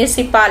the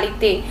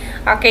municipality.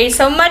 Okay?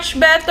 So, much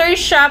better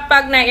siya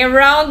pag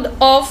na-round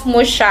off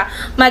mo siya.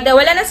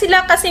 Wala na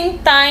sila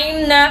kasing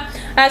time na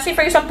say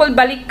for example,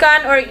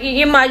 balikan or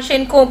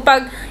i-imagine kung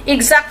pag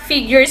exact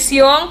figures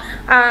yung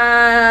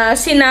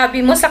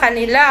sinabi mo sa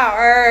kanila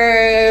or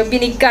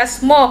binigkas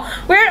mo.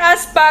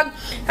 Whereas pag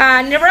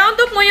round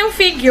up mo yung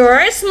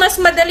figures, mas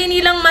madali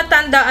nilang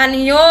matandaan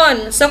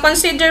yon. So,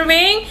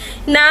 considering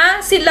na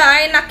sila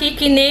ay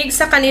nakikinig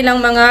sa kanilang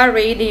mga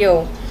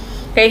radio.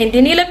 Okay,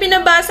 hindi nila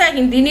pinabasa,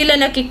 hindi nila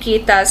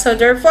nakikita. So,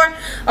 therefore,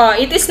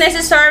 it is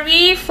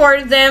necessary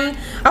for them,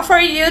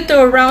 for you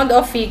to round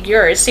off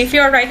figures if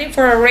you are writing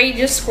for a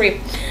radio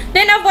script.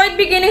 Then, avoid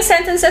beginning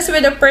sentences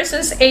with a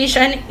person's age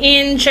and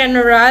in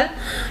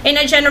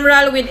a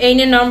general with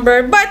any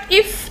number. But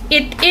if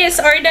it is,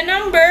 or the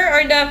number,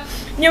 or the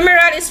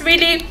numeral is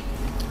really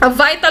a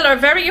vital or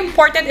very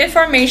important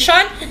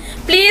information,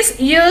 please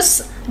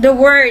use the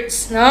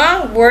words,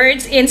 no?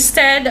 Words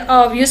instead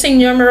of using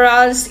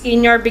numerals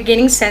in your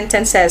beginning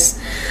sentences.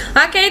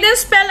 Okay, then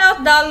spell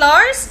out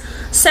dollars,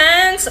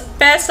 cents,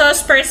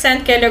 pesos,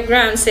 percent,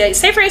 kilograms.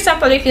 Say for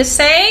example, if you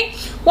say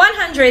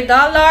 $100,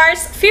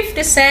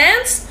 50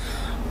 cents,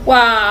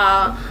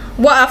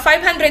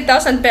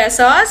 500,000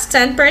 pesos,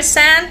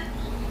 10%,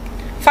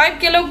 5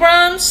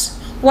 kilograms,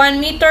 1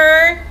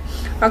 meter,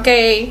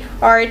 okay,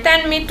 or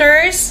 10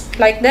 meters,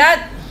 like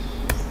that.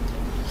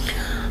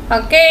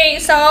 Okay,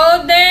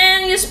 so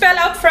then you spell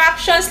out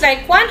fractions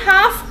like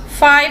 1/2,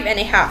 5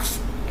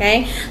 1/2.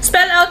 Okay,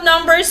 spell out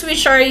numbers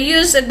which are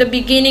used at the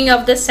beginning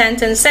of the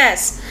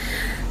sentences.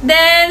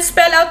 Then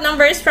spell out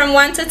numbers from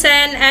 1 to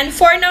 10, and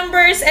for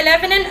numbers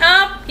 11 and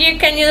up, you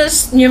can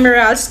use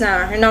numerals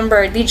na,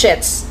 number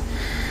digits.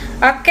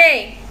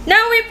 Okay,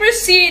 now we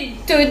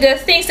proceed to the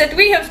things that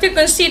we have to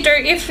consider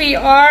if we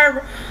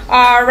are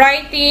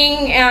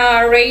writing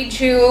a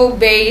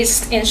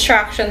radio-based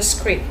instruction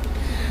script.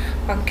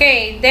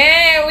 Okay,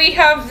 then we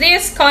have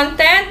this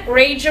content,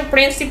 radio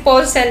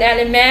principles and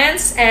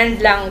elements,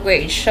 and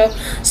language.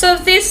 So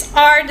these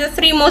are the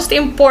three most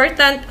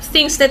important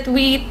things that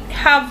we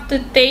have to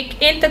take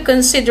into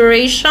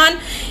consideration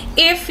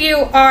if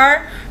you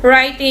are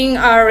writing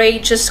a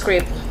radio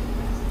script.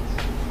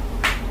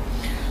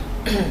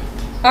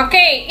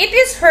 Okay, it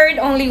is heard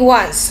only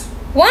once.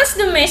 Once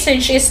the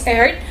message is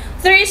aired,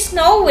 there is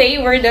no way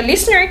where the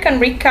listener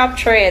can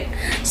recapture it.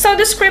 So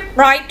the script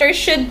writer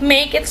should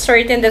make it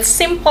certain that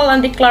simple and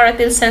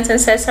declarative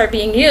sentences are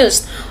being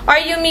used, or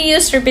you may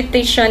use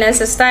repetition as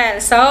a style.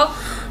 So,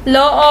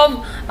 law of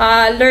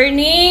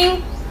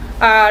learning,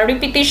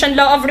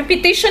 law of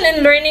repetition and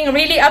learning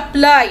really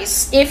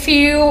applies if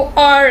you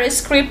are a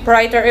script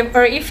writer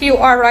or if you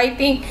are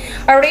writing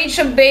a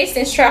radio-based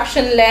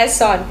instruction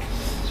lesson.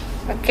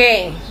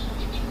 Okay.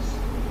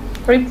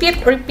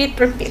 Repeat.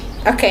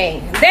 Okay.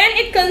 Then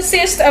it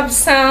consists of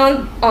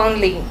sound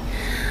only.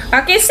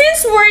 Okay,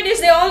 since word is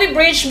the only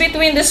bridge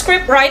between the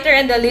script writer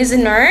and the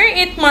listener,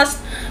 it must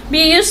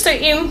be used to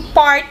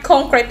impart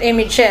concrete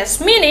images.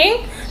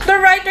 Meaning, the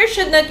writer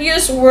should not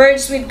use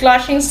words with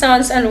clashing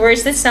sounds and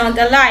words that sound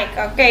alike.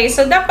 Okay,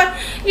 so dapat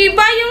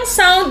iba yung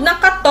sound na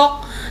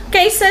katok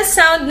kaysa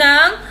sound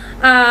ng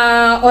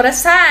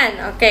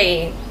orasan.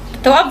 Okay.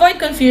 To avoid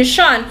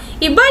confusion,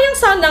 iba yung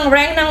sound ng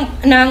ring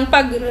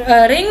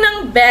ring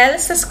ng bell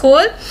sa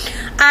school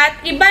at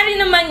iba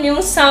rin naman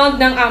yung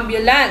sound ng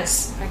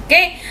ambulance.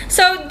 Okay?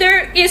 So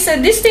there is a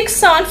distinct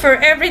sound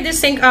for every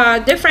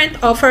different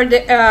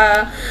objects.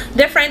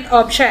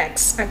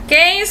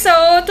 Okay?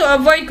 So to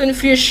avoid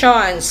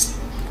confusions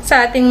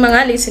sa ating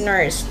mga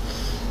listeners.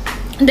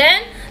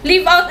 Then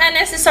leave out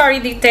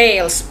unnecessary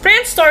details.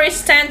 Print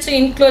stories tend to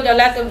include a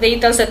lot of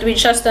details that we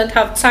just don't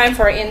have time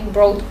for in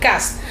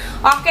broadcast.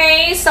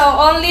 Okay, so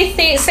only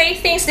say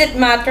things that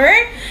matter.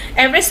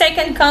 Every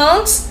second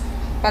counts.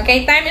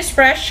 Okay, time is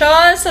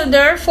precious. So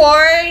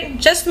therefore,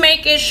 just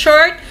make it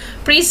short,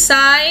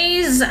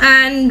 precise,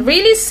 and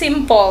really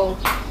simple.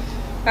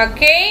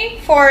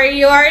 Okay, for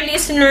your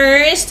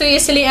listeners to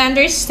easily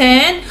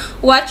understand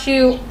what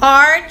you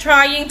are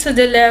trying to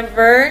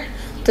deliver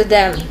to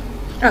them.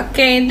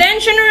 Okay,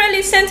 then generally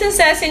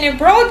sentences in a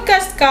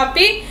broadcast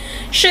copy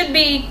should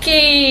be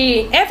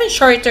even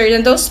shorter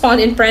than those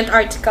found in print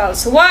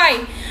articles.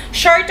 Why?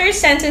 Shorter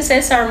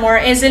sentences are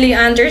more easily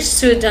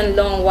understood than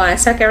long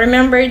ones. Okay,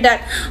 remember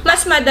that.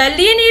 Mas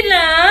madali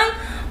nilang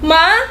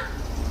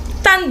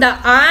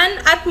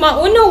matandaan at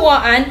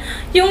maunawaan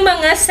yung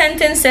mga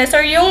sentences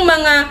or yung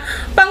mga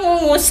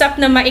pangungusap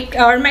na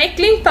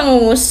maikling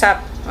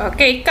pangungusap.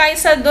 Okay,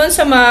 kaysa doon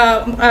sa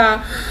mga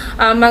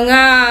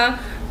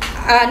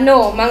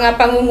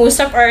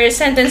pangungusap or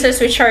sentences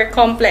which are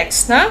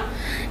complex, no?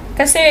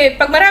 Kasi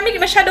pag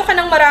masyado ka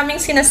ng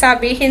maraming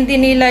sinasabi, hindi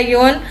nila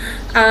yon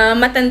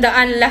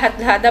matandaan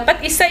lahat-lahat.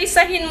 Dapat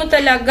isa-isahin mo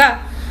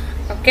talaga.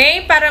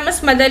 Okay? Para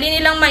mas madali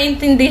nilang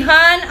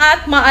maintindihan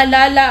at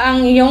maalala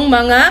ang iyong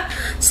mga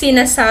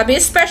sinasabi.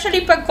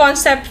 Especially pag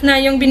concept na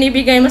yung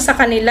binibigay mo sa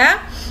kanila.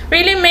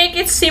 Really make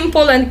it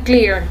simple and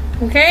clear.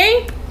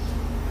 Okay?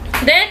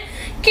 Then,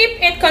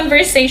 keep it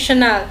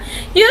conversational.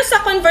 Use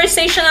a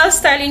conversational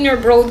style in your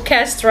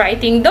broadcast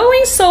writing.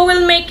 Doing so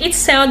will make it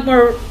sound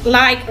more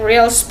like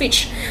real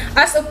speech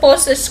as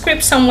opposed to a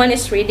script someone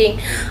is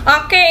reading.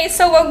 Okay,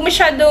 so wag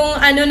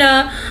masyadong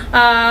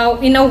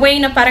in a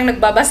way na parang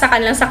nagbabasa ka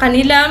lang sa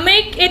kanila.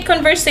 Make it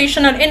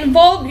conversational.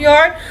 Involve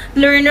your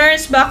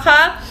learners.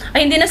 Baka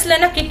hindi na sila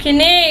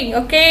nakikinig.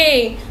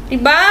 Okay.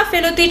 Diba?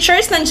 Fellow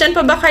teachers, nandyan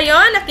pa ba kayo?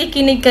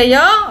 Nakikinig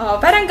kayo?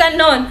 Oh, parang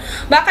ganon.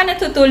 Baka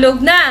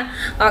natutulog na.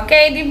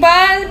 Okay,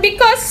 diba?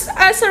 Because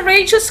as a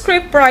radio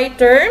script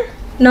writer,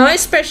 no,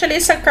 especially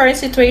sa current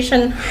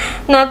situation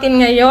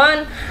natin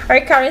ngayon, our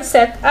current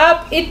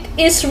setup, it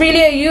is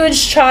really a huge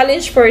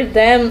challenge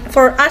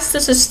for us to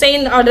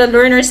sustain the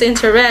learners'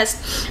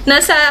 interest.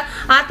 Nasa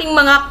ating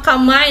mga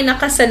kamay,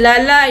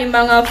 nakasalalay,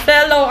 mga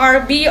fellow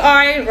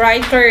RBI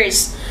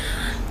writers.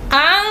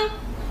 Ang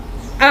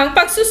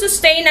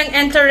pagsusustain ng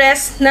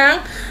interest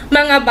ng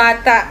mga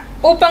bata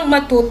upang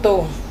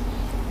matuto.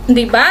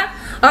 Diba?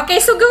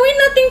 Okay, so gawin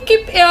natin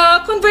keep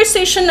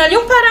conversational,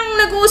 yung parang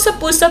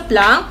nag-uusap-usap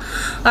lang.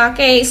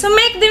 Okay, so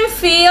make them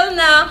feel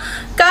na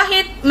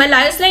kahit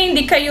malayos lang,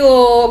 hindi kayo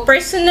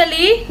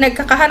personally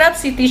nagkakaharap,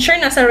 si teacher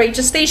nasa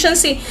radio station,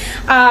 si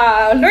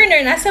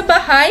learner nasa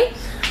bahay.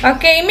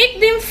 Okay, make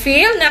them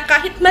feel na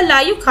kahit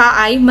malayo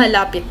ka ay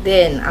malapit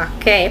din.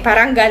 Okay,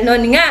 parang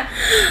ganon nga.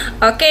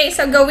 Okay,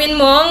 so gawin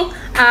mong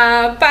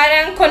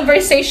parang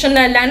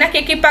conversational lang,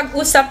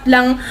 nakikipag-usap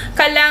lang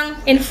ka lang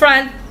in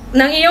front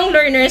ng iyong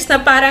learners na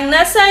parang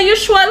nasa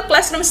usual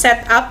classroom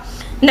setup,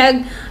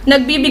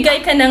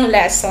 nagbibigay ka ng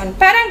lesson.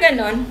 Parang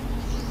ganon.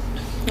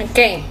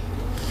 Okay.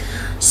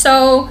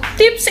 So,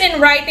 tips in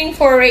writing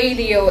for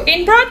radio.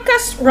 In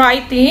broadcast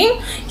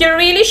writing, you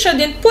really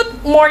shouldn't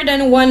put more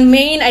than one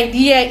main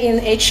idea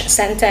in each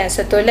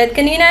sentence. So, tulad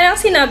kanina lang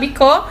sinabi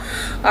ko,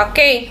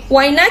 okay,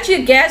 why not,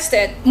 you guessed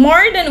it,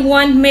 more than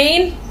one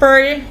main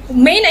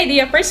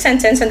idea per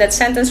sentence, and that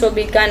sentence will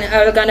be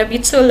gonna be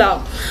too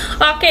long.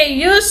 Okay,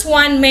 use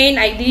one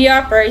main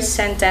idea per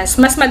sentence.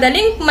 Mas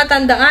madaling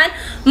matandaan,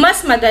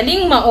 mas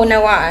madaling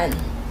maunawaan.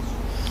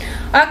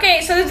 Okay,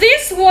 so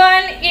this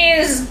one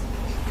is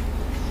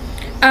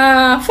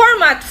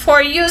format for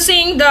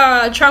using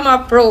the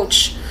drama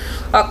approach.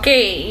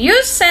 Okay,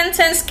 use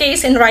sentence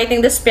case in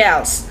writing the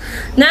spells.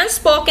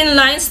 Non-spoken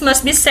lines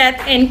must be set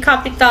in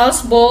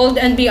capitals,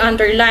 bold, and be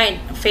underlined.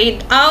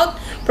 Fade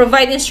out.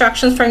 Provide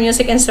instructions for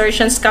music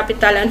insertions,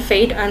 capital, and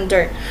fade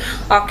under.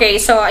 Okay,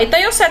 so ito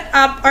yung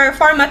setup or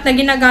format na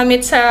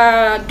ginagamit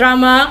sa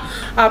drama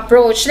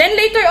approach. Then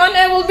later on,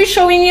 I will be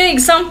showing you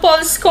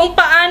examples kung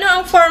paano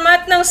ang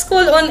format ng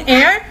school on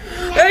air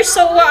or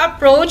SOA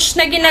approach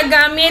na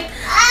ginagamit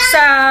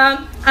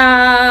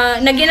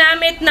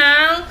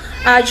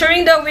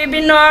during the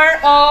webinar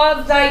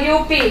of the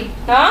UP,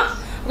 no?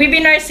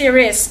 Webinar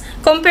series.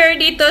 Compare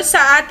dito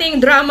sa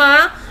ating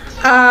drama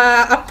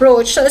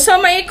approach. So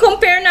may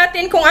compare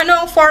natin kung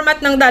ano ang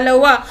format ng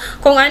dalawa.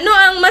 Kung ano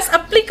ang mas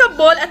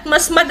applicable at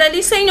mas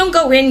madali sa inyong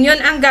gawin,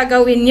 yun ang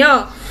gagawin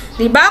nyo.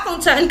 Diba?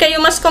 Kung saan kayo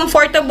mas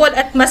comfortable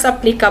at mas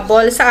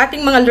applicable sa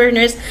ating mga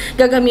learners,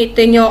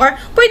 gagamitin nyo. Or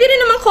pwede rin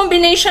naman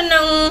combination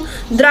ng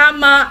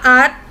drama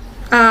at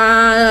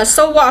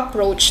SOA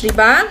approach.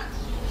 Diba?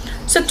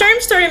 So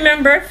terms to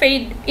remember: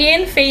 fade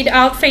in, fade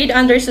out, fade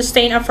under,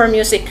 sustain up for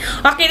music.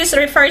 Okay, this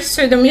refers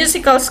to the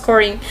musical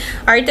scoring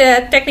or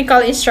the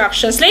technical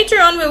instructions. Later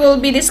on, we will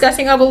be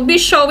discussing, I will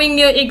be showing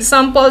you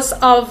examples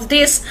of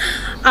this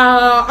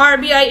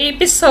RBI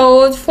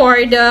episode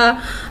for the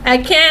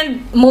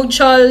canned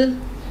module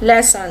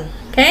lesson.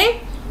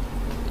 Okay?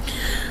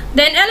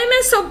 Then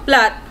elements of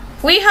plot.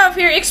 We have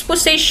here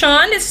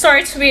exposition. It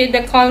starts with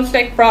the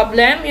conflict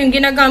problem. Yung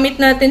ginagamit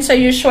natin sa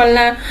usual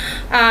na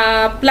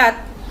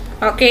plot.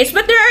 Okay,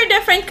 but there are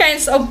different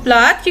kinds of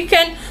plot.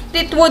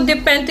 It would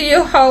depend to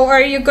you how are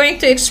you going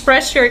to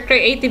express your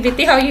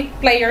creativity, how you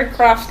play your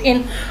craft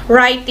in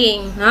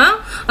writing.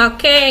 Huh?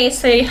 Okay,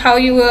 so how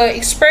you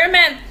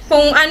experiment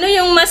kung ano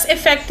yung mas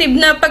effective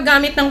na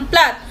paggamit ng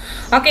plot.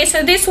 Okay,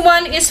 so this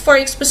one is for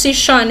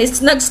exposition.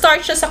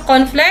 Nag-start siya sa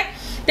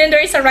conflict. Then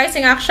there is a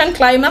rising action,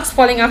 climax,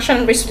 falling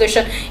action,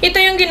 resolution. Ito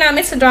yung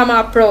ginamit sa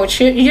drama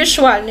approach.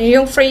 Usual,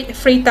 yung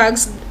free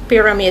tags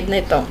pyramid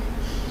nito.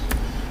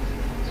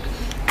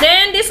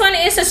 Then, this one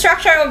is the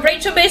structure of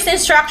ratio-based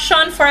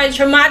instruction for a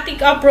dramatic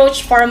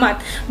approach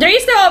format. There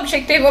is the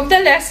objective of the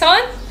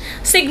lesson,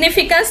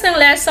 significance ng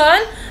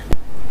lesson.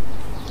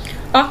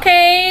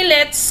 Okay,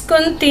 let's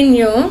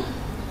continue.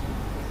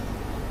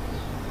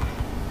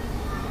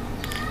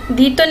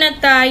 Dito na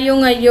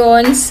tayo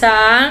ngayon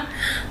sa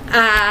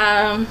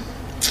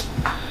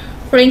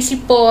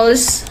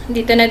principles.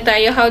 Dito na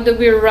tayo, how do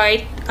we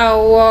write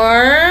our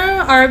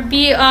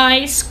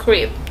RBI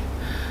script.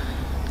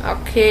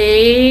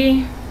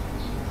 Okay.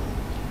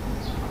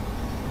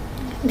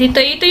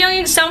 Dito, ito yung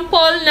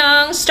example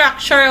ng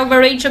structure of a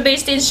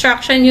ratio-based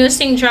instruction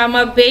using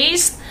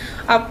drama-based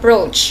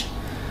approach.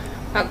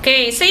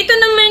 Okay, so ito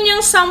naman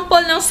yung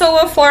sample ng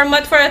SOA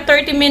format for a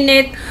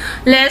 30-minute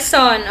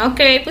lesson.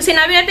 Okay, kung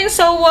sinabi natin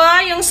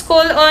SOA, yung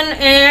school on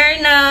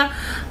air na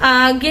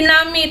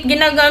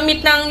ginagamit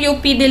ng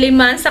UP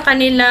Diliman sa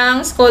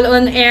kanilang school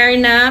on air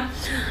na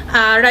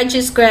Radyo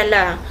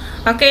Eskwela.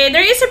 Okay,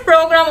 there is a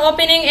program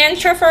opening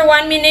intro for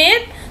 1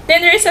 minute.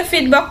 Then there is a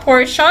feedback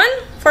portion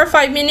for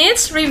 5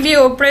 minutes, review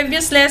of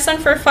previous lesson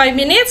for 5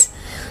 minutes.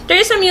 There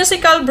is a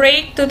musical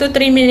break 2 to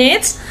 3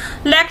 minutes,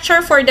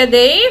 lecture for the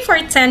day for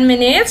 10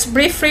 minutes,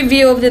 brief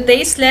review of the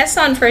day's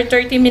lesson for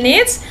 30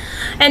 minutes,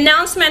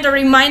 announcement or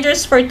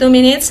reminders for 2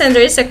 minutes, and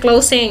there is a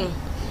closing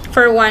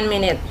for 1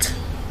 minute.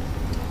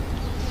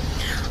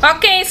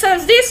 Okay, so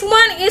this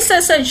one is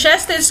a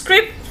suggested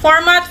script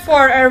format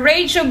for a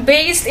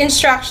radio-based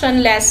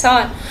instruction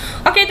lesson.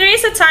 Okay, there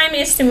is a time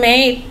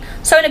estimate.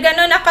 So,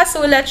 gano'n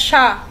nakasulat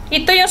siya.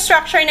 Ito yung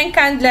structure ng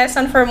canned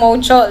lesson for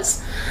modules.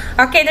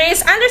 Okay, there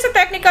is under sa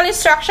technical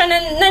instruction,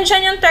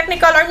 nandiyan yung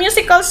technical or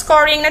musical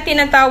scoring na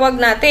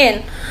tinatawag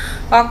natin.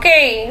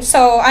 Okay,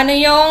 so, ano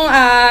yung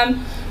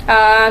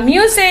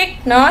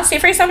music, no?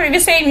 See, for example, if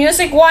you say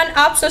music 1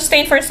 up,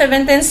 sustain for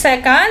 17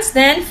 seconds,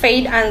 then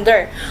fade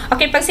under.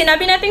 Okay, pag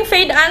sinabi natin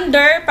fade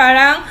under,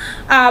 parang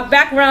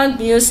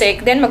background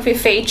music, then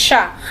magfi-fade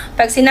siya.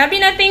 Pag sinabi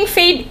natin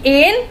fade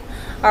in,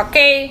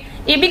 okay,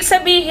 ibig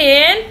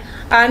sabihin,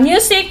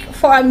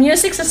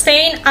 music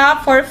sustain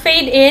up for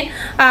fade in,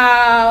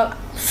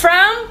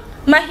 from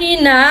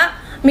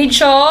mahina,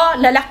 medyo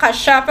lalakas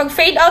siya. Pag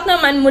fade out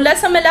naman, mula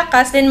sa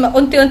malakas, then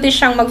unti-unti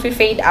siyang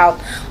mag-fade out.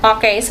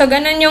 Okay, so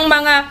ganun yung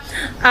mga,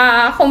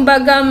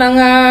 kumbaga,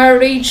 mga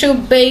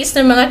radio-based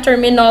na mga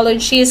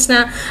terminologies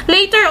na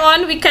later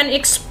on, we can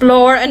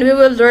explore and we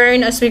will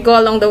learn as we go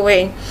along the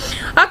way.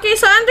 Okay,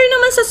 so under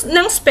naman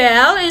ng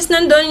spell is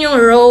nandun yung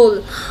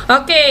role.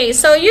 Okay,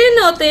 so you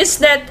notice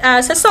that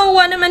sa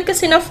SOA naman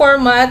kasi na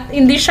format,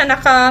 hindi siya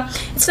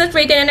it's not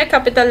written in a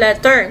capital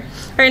letter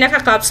or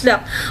naka-caps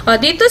lock.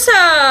 Dito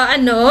sa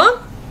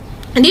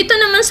dito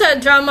naman sa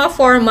drama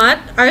format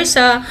or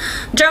sa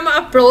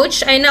drama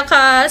approach ay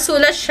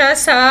nakasulat siya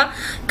sa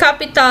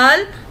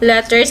capital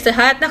letters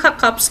lahat,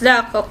 naka-caps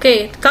lock.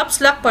 Okay,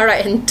 caps lock para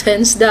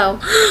intense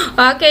daw.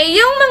 Okay,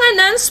 yung mga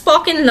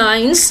non-spoken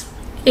lines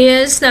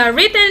is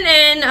written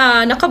in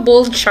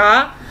naka-bold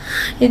siya,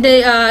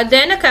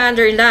 then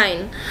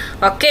naka-underline.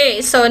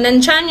 Okay, so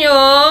nandyan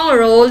yung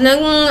role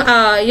ng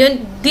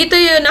dito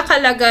yung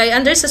nakalagay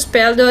under sa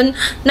spell, doon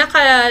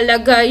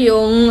nakalagay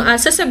yung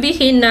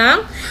sasabihin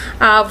ng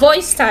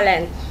voice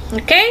talent.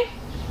 Okay,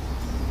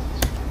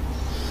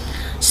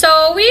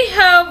 so we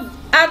have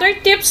other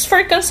tips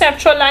for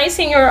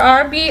conceptualizing your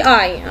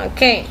RBI.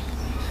 Okay,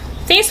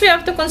 things we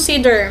have to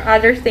consider,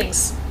 other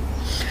things.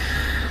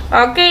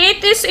 Okay,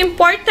 it is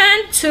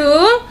important to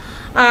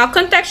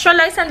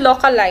contextualize and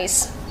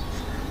localize.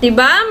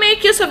 Diba? Make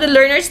use of the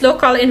learner's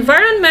local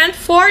environment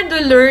for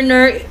the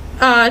learner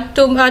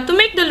to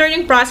make the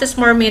learning process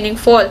more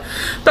meaningful.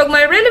 Pag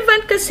may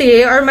relevant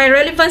kasi or may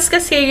relevance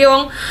kasi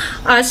yung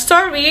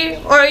story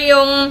or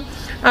yung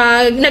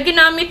na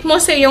ginamit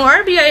mo sa yung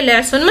RBI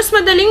lesson, mas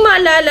madaling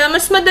maalala,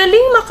 mas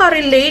madaling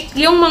makarelate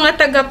yung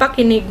mga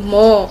tagapakinig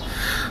mo.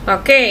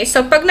 Okay,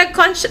 so pag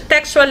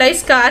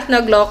nag-contextualize ka at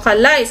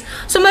nag-localize,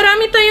 so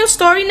marami tayong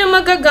story na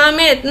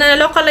magagamit, na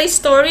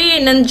localized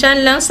story,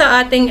 nandyan lang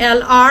sa ating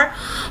LR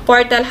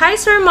portal. Hi,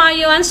 Sir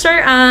Mayo and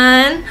Sir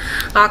Ann.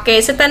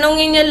 Okay, so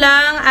tanungin nyo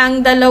lang ang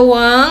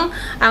dalawang,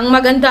 ang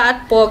maganda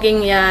at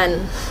poging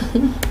yan.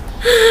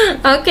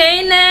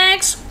 Okay,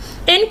 next,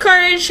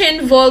 encourage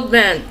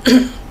involvement.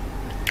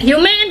 You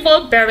may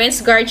involve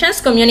parents, guardians,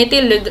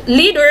 community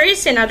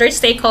leaders, and other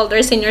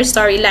stakeholders in your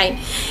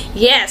storyline.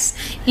 Yes,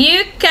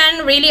 you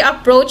can really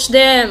approach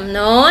them,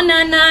 no?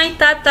 Nanay,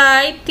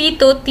 tatay,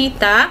 tito,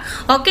 tita.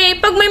 Okay,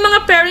 pag may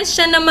mga parents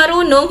dyan na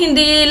marunong,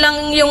 hindi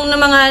lang yung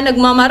mga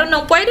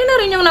nagmamarunong, pwede na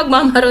rin yung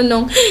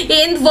nagmamarunong.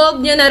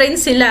 I-involve nyo na rin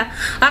sila.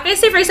 Okay,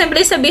 say for example,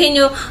 sabihin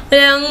nyo,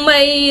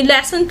 may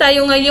lesson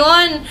tayo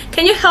ngayon.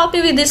 Can you help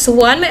me with this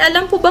one? May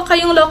alam po ba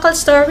kayong local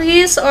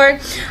stories? Or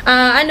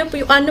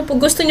ano po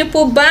gusto nyo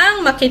po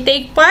bang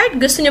makitake part?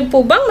 Gusto nyo po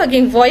bang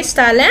maging voice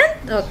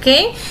talent?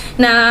 Okay?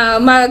 Na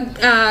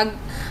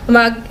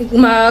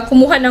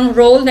kumuha ng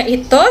role na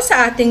ito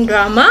sa ating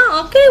drama?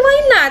 Okay, why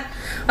not?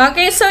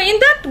 Okay, so in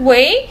that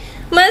way,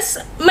 mas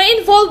may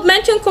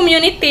involvement yung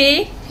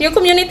community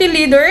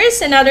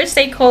leaders and other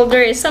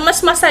stakeholders. So,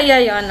 mas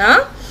masaya yun,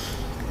 ha?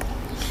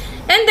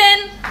 And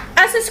then,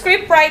 as a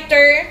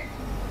scriptwriter,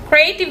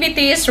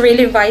 creativity is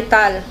really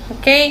vital.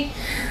 Okay?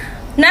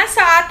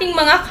 Nasa ating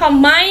mga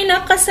kamay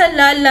na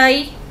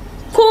kasalalay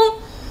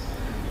kung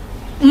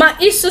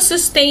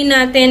maisussustain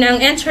natin ang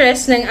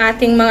interest ng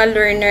ating mga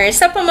learners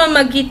sa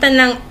pamamagitan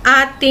ng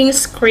ating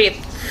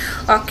script.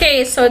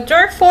 Okay, so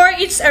therefore,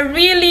 it's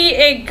really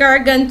a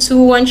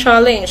gargantuan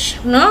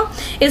challenge, no?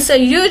 It's a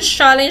huge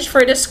challenge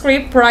for the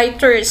script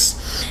writers.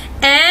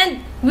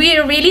 And we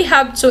really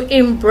have to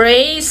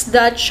embrace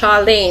that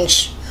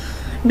challenge.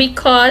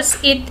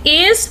 Because it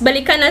is,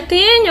 balikan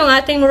natin yung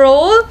ating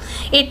role,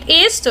 it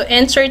is to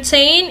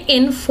entertain,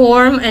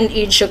 inform, and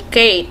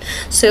educate.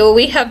 So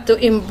we have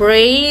to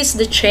embrace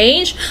the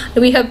change,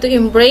 we have to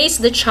embrace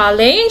the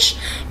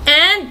challenge,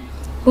 and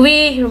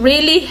we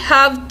really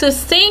have to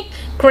think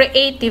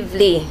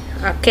creatively.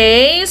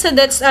 Okay, so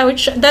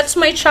that's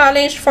my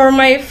challenge for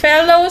my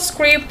fellow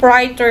script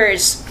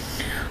writers.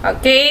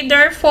 Okay,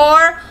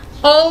 therefore,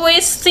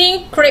 always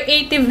think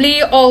creatively,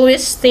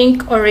 always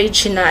think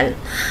original.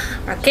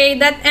 Okay,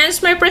 that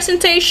ends my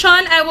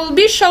presentation. I will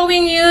be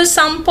showing you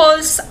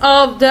samples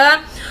of the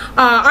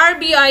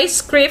RBI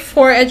script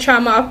for a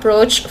drama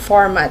approach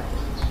format.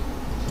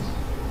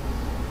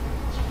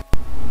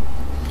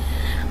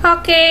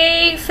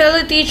 Okay,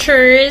 fellow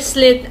teachers,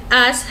 let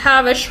us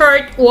have a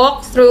short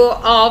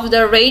walkthrough of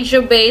the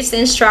radio-based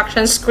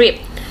instruction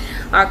script.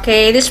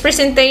 Okay, this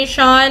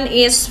presentation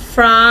is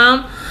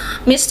from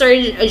Mr.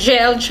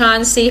 J.L.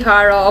 John C.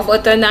 Haro of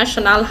Oto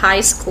National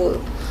High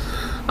School.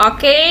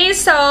 Okay,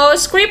 so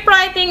script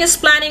writing is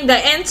planning the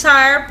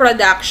entire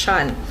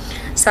production.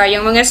 So,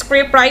 yung mga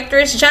script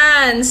writers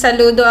dyan,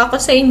 saludo ako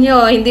sa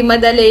inyo. Hindi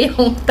madali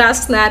yung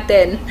task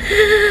natin.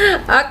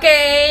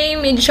 Okay,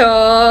 medyo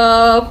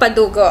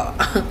padugo.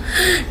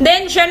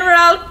 Then,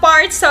 general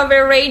parts of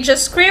a radio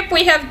script.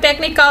 We have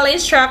technical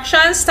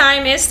instructions,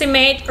 time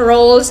estimate,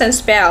 roles, and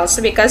spells.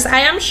 Because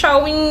I am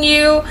showing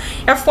you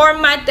a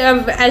format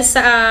of a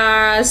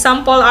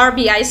sample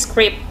RBI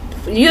script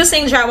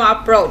using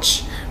drama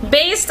approach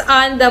based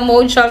on the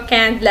module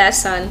canned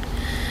lesson.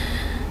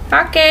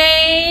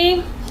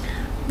 Okay.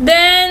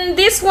 Then,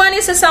 this one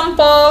is a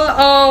sample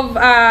of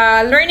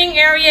learning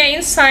area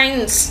in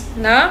science.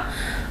 No?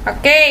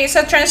 Okay,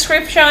 so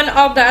transcription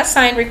of the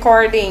assigned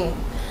recording.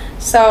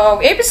 So,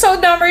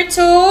 episode number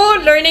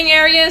 2, learning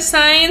area in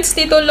science,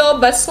 titulo,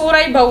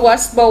 Basuray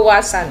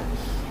Bawas-Bawasan.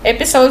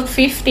 Episode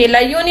 50,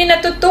 layunin na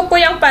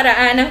tutukoy ang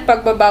paraan ng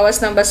pagbabawas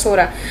ng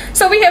basura.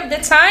 So, we have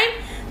the time,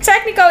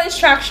 technical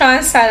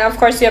instructions, and of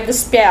course, we have the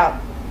spell.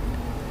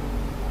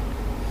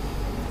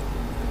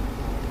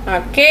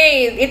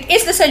 Okay, it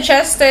is the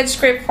suggested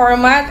script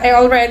format. I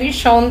already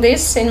shown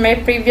this in my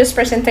previous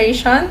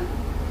presentation.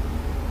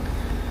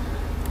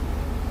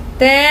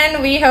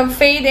 Then we have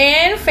fade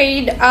in,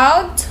 fade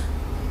out.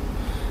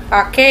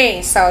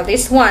 Okay, so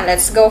this one,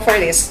 let's go for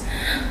this.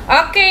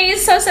 Okay,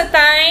 so sa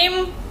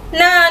time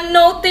na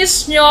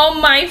notice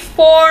nyo may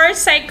 4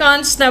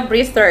 seconds na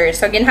breather.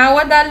 So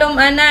ginhawa dalom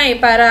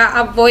anay para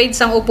avoid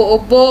sang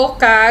ubo-ubo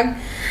kag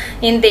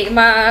hindi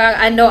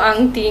maano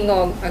ang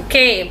tingog.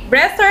 Okay,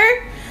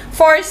 breather.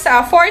 4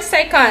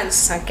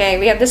 seconds. Okay,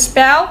 we have the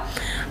spell.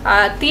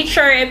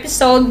 Teacher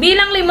episode,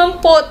 bilang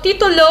 50,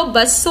 titulo,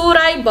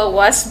 Basuray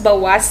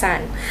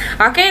Bawas-Bawasan.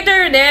 Okay,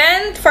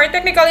 then, for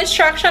technical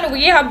instruction,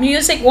 we have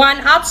music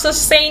 1 up,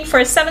 sustain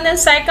for 17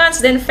 seconds,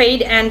 then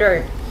fade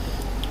ender.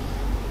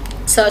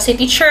 So, si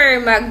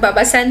teacher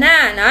magbabasa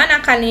na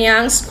ng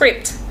kaniyang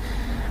script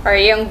or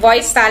yung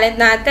voice talent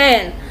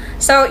natin.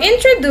 So,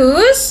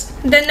 introduce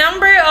the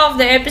number of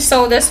the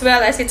episode as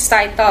well as its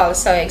title.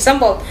 So,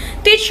 example,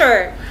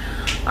 teacher,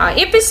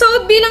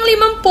 episode bilang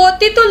 50,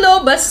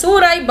 titulo,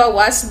 Basuray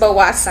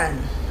Bawas-Bawasan.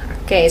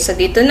 Okay, so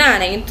dito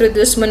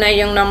na-introduce mo na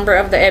yung number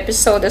of the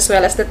episode as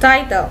well as the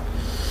title.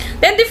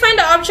 Then, define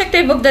the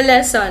objective of the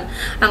lesson.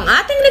 Ang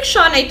ating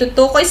leksyon ay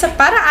tutukoy sa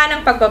paraan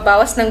ng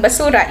pagbabawas ng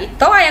basura.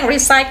 Ito ay ang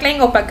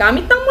recycling o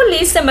paggamit ng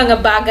muli sa mga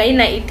bagay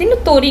na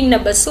itinuturing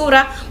na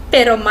basura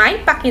pero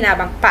may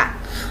pakinabang pa.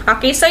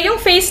 Okay, so yung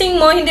facing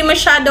mo hindi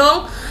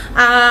masyadong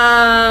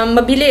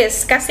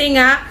mabilis kasi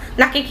nga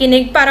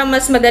nakikinig para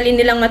mas madali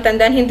nilang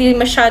matandaan, hindi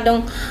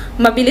masyadong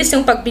mabilis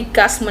yung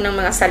pagbigkas mo ng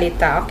mga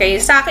salita.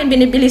 Okay, sa akin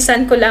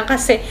binibilisan ko lang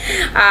kasi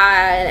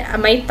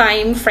may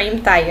time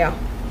frame tayo.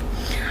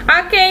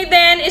 Okay,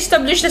 then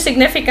establish the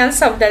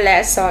significance of the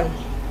lesson.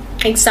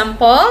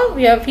 Example,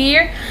 we have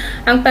here,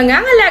 ang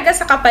pangangalaga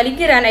sa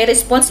kapaligiran ay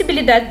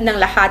responsibilidad ng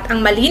lahat.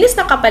 Ang malinis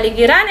na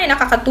kapaligiran ay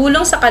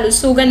nakakatulong sa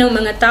kalusugan ng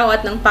mga tao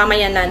at ng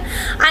pamayanan.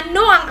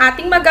 Ano ang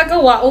ating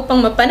magagawa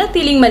upang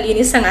mapanatiling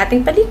malinis ang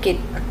ating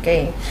paligid?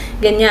 Okay,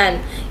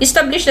 ganyan.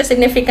 Establish the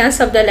significance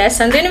of the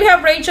lesson. Then we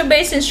have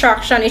radio-based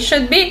instruction. It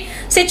should be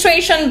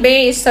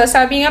situation-based. So,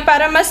 sabi nga,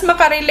 para mas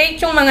makarelate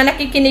yung mga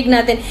nakikinig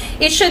natin,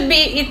 it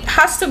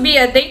has to be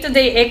a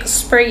day-to-day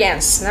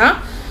experience,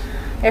 no?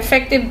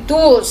 Effective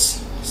tools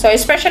So,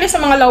 especially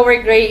sa mga lower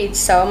grades,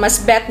 so,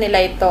 mas bet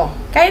nila ito.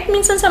 Kahit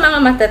minsan sa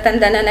mga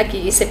matatanda na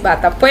nag-iisip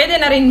bata, pwede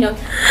na rin yun.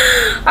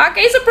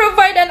 Okay, so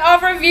provide an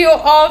overview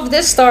of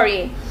the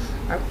story.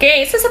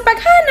 Okay, so sa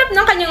paghanap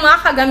ng kanyang mga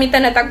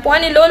kagamitan, natagpuan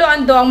ni Lolo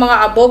Ando ang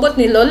mga abobot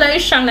ni Lola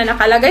Isyang na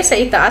nakalagay sa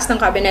itaas ng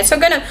cabinet. So,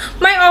 ganun,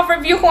 may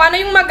overview kung ano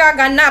yung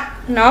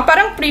magaganap, no?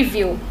 Parang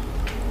preview.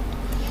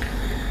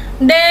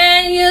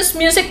 Then, use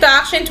music to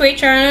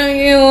accentuate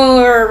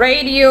your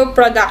radio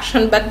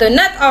production, but do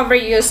not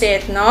overuse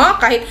it, no?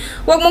 Kahit,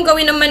 wag mong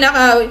gawin naman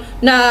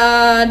na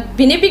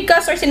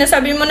binibigkas or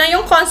sinasabi mo na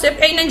yung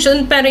concept, ay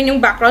nandiyan pa rin yung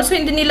background. So,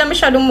 hindi nila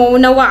masyadong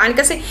maunawaan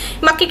kasi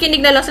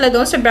makikinig na lang sila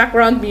doon sa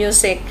background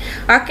music.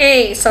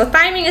 Okay, so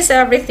timing is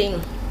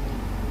everything.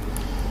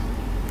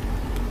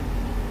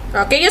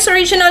 Okay, use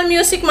original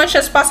music much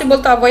as possible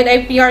to avoid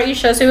IPR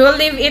issues. We will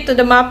leave it to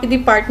the MAPI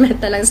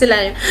department na lang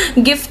sila.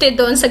 Gifted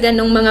doon sa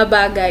ganong mga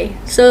bagay.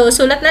 So,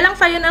 sulat na lang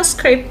kayo ng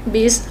script,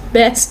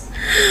 best.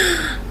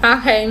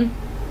 Okay.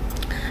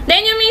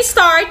 Then, you may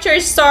start your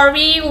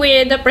story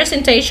with the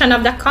presentation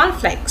of the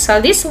conflict.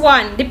 So, this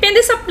one,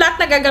 depende sa plot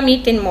na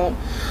gagamitin mo.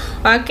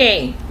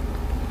 Okay.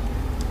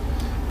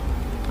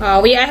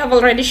 I have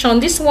already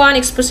shown this one,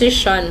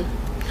 exposition.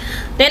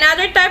 Then,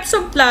 other types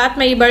of plot,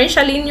 may iba rin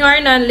siya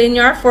linear,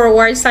 non-linear,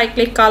 forward,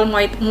 cyclical,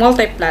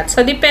 multiplot. So,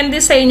 depende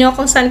sa inyo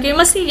kung saan kayo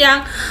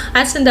masiyang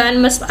at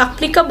saan mas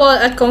applicable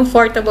at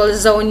comfortable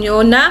zone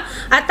nyo na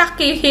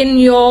atakihin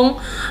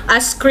yung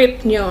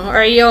script nyo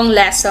or yung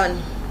lesson.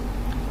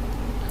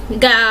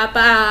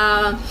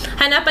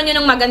 Hanapan nyo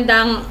ng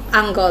magandang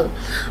angle.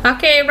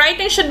 Okay,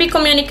 writing should be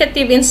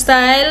communicative in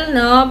style,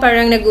 no?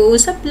 Parang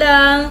nag-uusap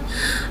lang.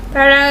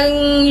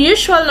 Parang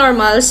usual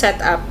normal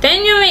setup.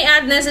 Then you may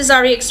add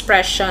necessary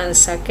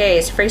expressions.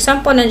 Okay, so for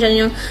example,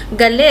 nandiyan yung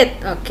galit.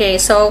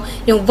 Okay, so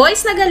yung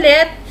voice na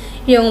galit,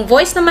 yung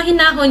voice na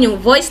mahinahon, yung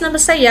voice na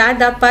masaya,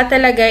 dapat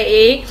talaga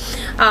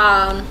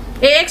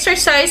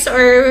i-exercise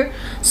or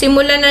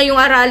simulan na yung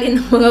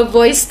aralin ng mga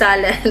voice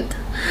talent.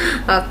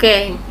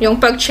 Okay, yung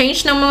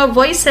pag-change ng mga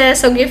voices,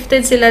 so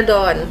gifted sila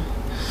doon.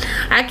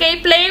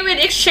 Okay, play with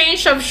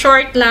exchange of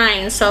short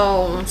lines.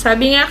 So,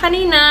 sabi nga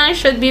kanina,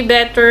 should be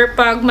better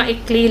pag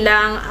maikli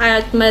lang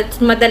at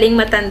madaling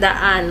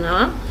matandaan,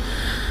 no?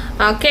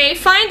 Okay,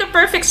 find the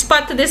perfect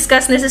spot to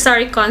discuss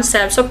necessary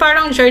concepts. So,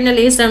 parang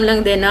journalism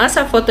lang din, no?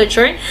 Sa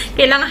photojournal,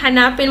 kailangan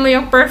hanapin mo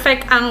yung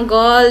perfect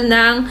angle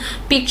ng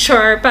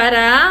picture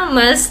para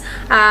mas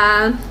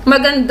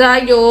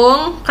maganda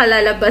yung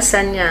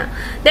kalalabasan niya.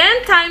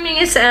 Then, timing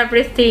is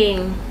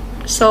everything.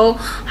 So,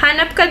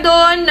 hanap ka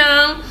doon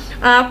ng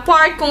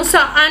part kung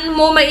saan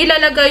mo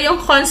mailalagay yung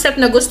concept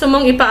na gusto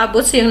mong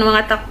ipaabot sa yung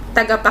mga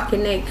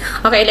tagapakinig.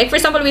 Okay, like for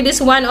example with this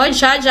one,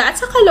 Jaja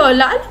at saka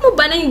Lola, alam mo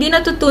ba na hindi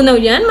natutunaw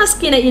yan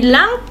maski na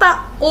ilang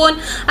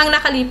taon ang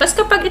nakalipas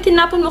kapag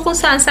itinapon mo kung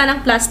saan-saan ang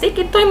plastic,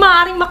 ito'y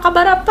maaaring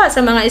makabara pa sa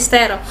mga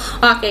estero.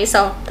 Okay,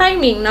 so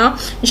timing, no?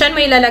 Diyan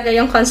may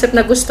ilalagay yung concept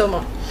na gusto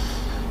mo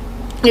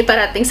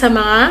iparating sa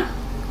mga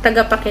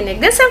tagapakinig.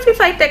 Then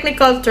simplify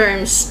technical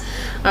terms.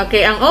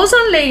 Okay, ang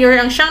ozone layer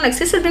ang siyang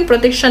nagsisilbing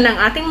protection ng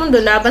ating mundo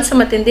laban sa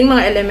matinding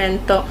mga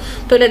elemento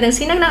tulad ng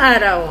sinag ng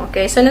araw.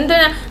 Okay, so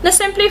nandun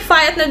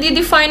na-simplify at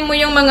na-define mo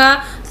yung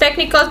mga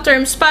technical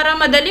terms para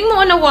madaling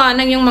mo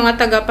unawaan ng yung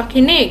mga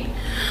tagapakinig.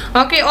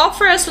 Okay,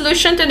 offer a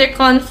solution to the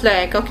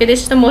conflict. Okay,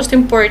 this is the most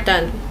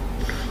important.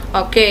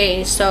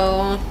 Okay,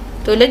 so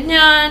tulad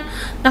niyan,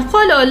 nako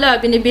Lola,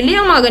 binibili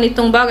ang mga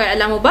ganitong bagay.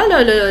 Alam mo ba,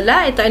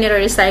 Lola, ito ay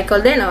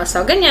nire-recycle din. Oh.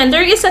 So, ganyan,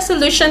 there is a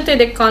solution to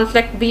the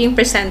conflict being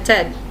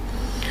presented.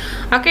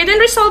 Okay, then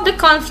resolve the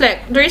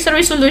conflict. There is a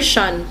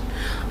resolution.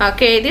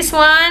 Okay, this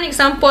one,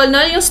 example,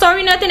 no, yung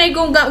story natin ay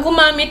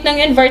gumamit ng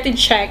inverted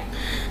check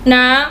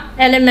na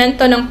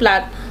elemento ng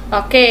plot.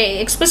 Okay,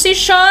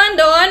 exposition,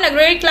 doon,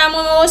 nagre-reklamo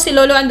mo si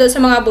Lolo Ando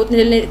sa mga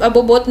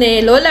abobot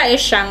ni Lola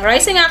Isyang.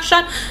 Rising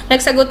action,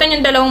 nagsagutan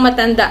yung dalawang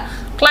matanda.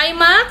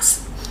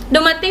 Climax,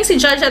 dumating si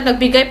Judge at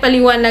nagbigay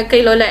paliwanag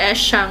kay Lola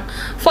Isyang.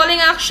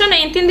 Falling action,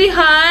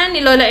 naintindihan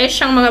ni Lola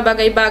Isyang mga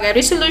bagay-bagay.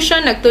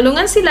 Resolution,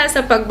 nagtulungan sila sa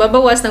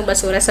pagbabawas ng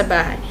basura sa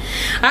bahay.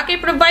 Okay,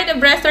 provide a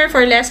breather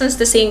for lessons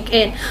to sink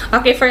in.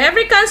 Okay, for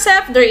every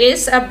concept, there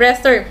is a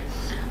breather.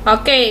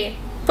 Okay,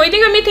 pwede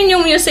gamitin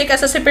yung music as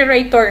a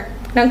separator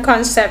ng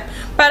concept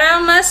para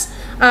mas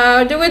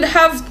they would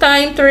have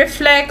time to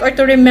reflect or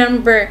to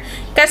remember.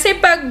 Kasi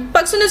pag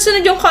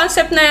sunod-sunod yung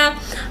concept na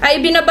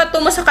ay binabato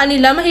mo sa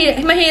kanila,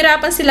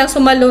 mahirapan silang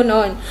sumalo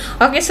nun.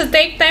 Okay, so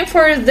take time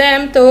for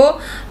them to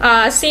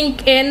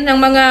sink in ng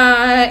mga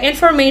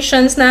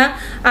informations na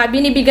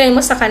binibigay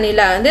mo sa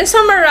kanila. Then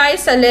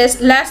summarize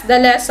the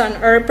lesson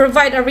or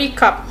provide a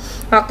recap.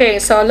 Okay,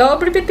 so law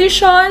of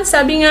repetition,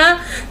 sabi nga,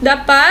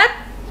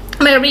 dapat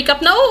may recap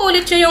na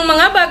uulit yung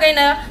mga bagay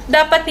na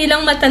dapat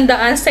nilang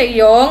matandaan sa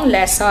iyong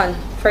lesson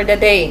for the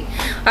day.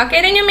 Okay,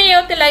 then you may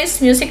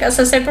utilize music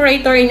as a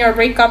separator in your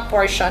recap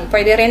portion.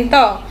 Pwede rin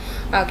to.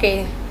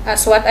 Okay,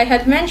 as what I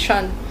had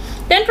mentioned.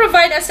 Then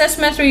provide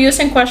assessment through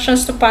using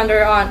questions to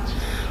ponder on.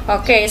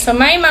 Okay, so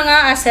may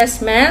mga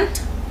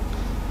assessment.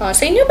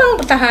 Sa inyo bang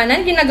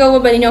tahanan, ginagawa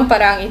ba ninyo ang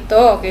parang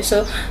ito? Okay,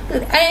 so,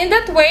 in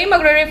that way,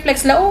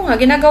 magre-reflex la, nga,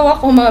 ginagawa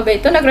ko mga ba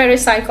ito?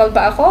 Nagre-recycle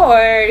ba ako?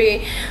 Or,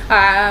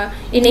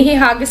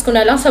 inihihagis ko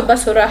na lang sa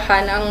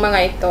basurahan ang mga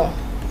ito?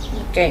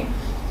 Okay.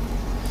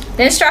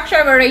 Then,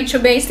 structure of a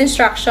ratio-based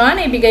instruction.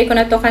 Ibigay ko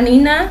na to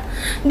kanina.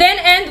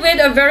 Then, end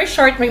with a very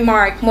short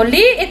remark.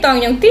 Muli, ito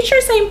ang inyong teacher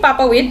sa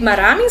Himpapawid.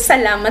 Maraming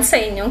salamat sa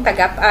inyong,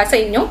 sa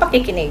inyong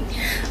pakikinig.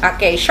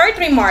 Okay, short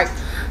remark.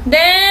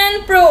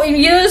 Then,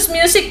 use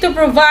music to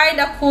provide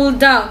a cool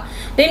down.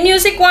 Then,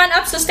 music 1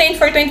 up,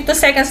 sustained for 22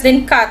 seconds,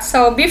 then cut.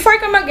 So,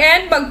 before ka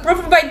mag-end,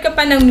 mag-provide ka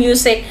pa ng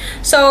music.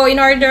 So, in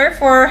order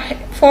for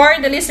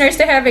the listeners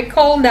to have a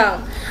cool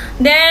down.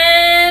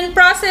 Then,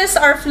 process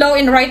or flow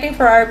in writing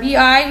for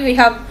RBI. We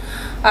have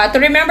to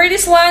remember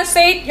this one.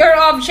 State your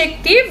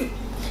objective.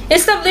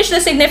 Establish the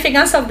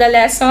significance of the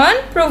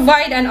lesson.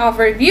 Provide an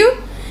overview.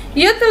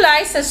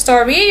 Utilize a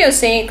story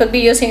could be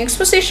using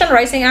exposition,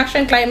 rising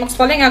action, climax,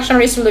 falling action,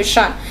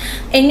 resolution.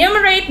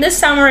 Enumerate the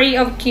summary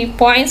of key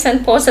points and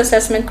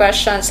post-assessment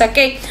questions.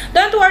 Okay,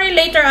 don't worry,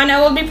 later on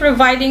I will be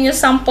providing you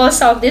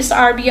samples of these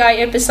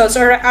RBI episodes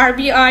or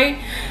RBI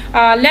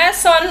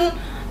lesson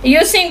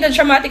using the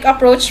dramatic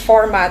approach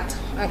format.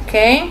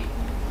 Okay,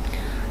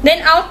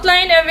 then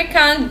outline every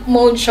canned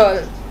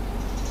module.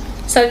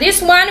 So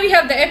this one, we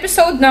have the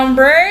episode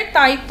number,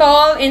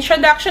 title,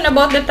 introduction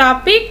about the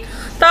topic,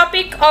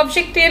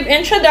 objective,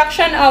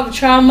 introduction of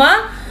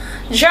drama,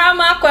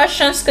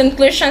 questions,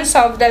 conclusions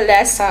of the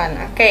lesson.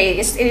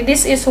 Okay,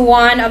 this is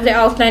one of the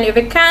outline if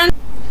we can.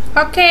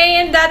 Okay,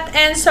 and that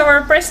ends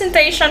our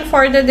presentation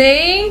for the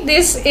day.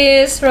 This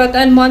is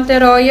Rodan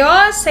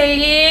Monteroyo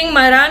saying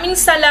maraming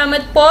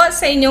salamat po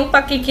sa inyong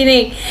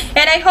pakikinig.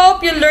 And I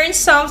hope you learned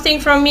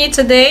something from me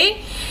today.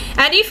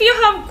 And if you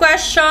have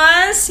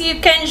questions, you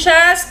can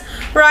just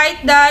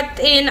write that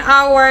in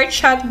our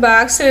chat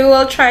box. We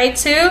will try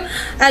to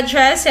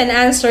address and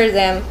answer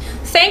them.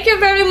 Thank you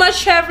very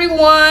much,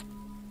 everyone.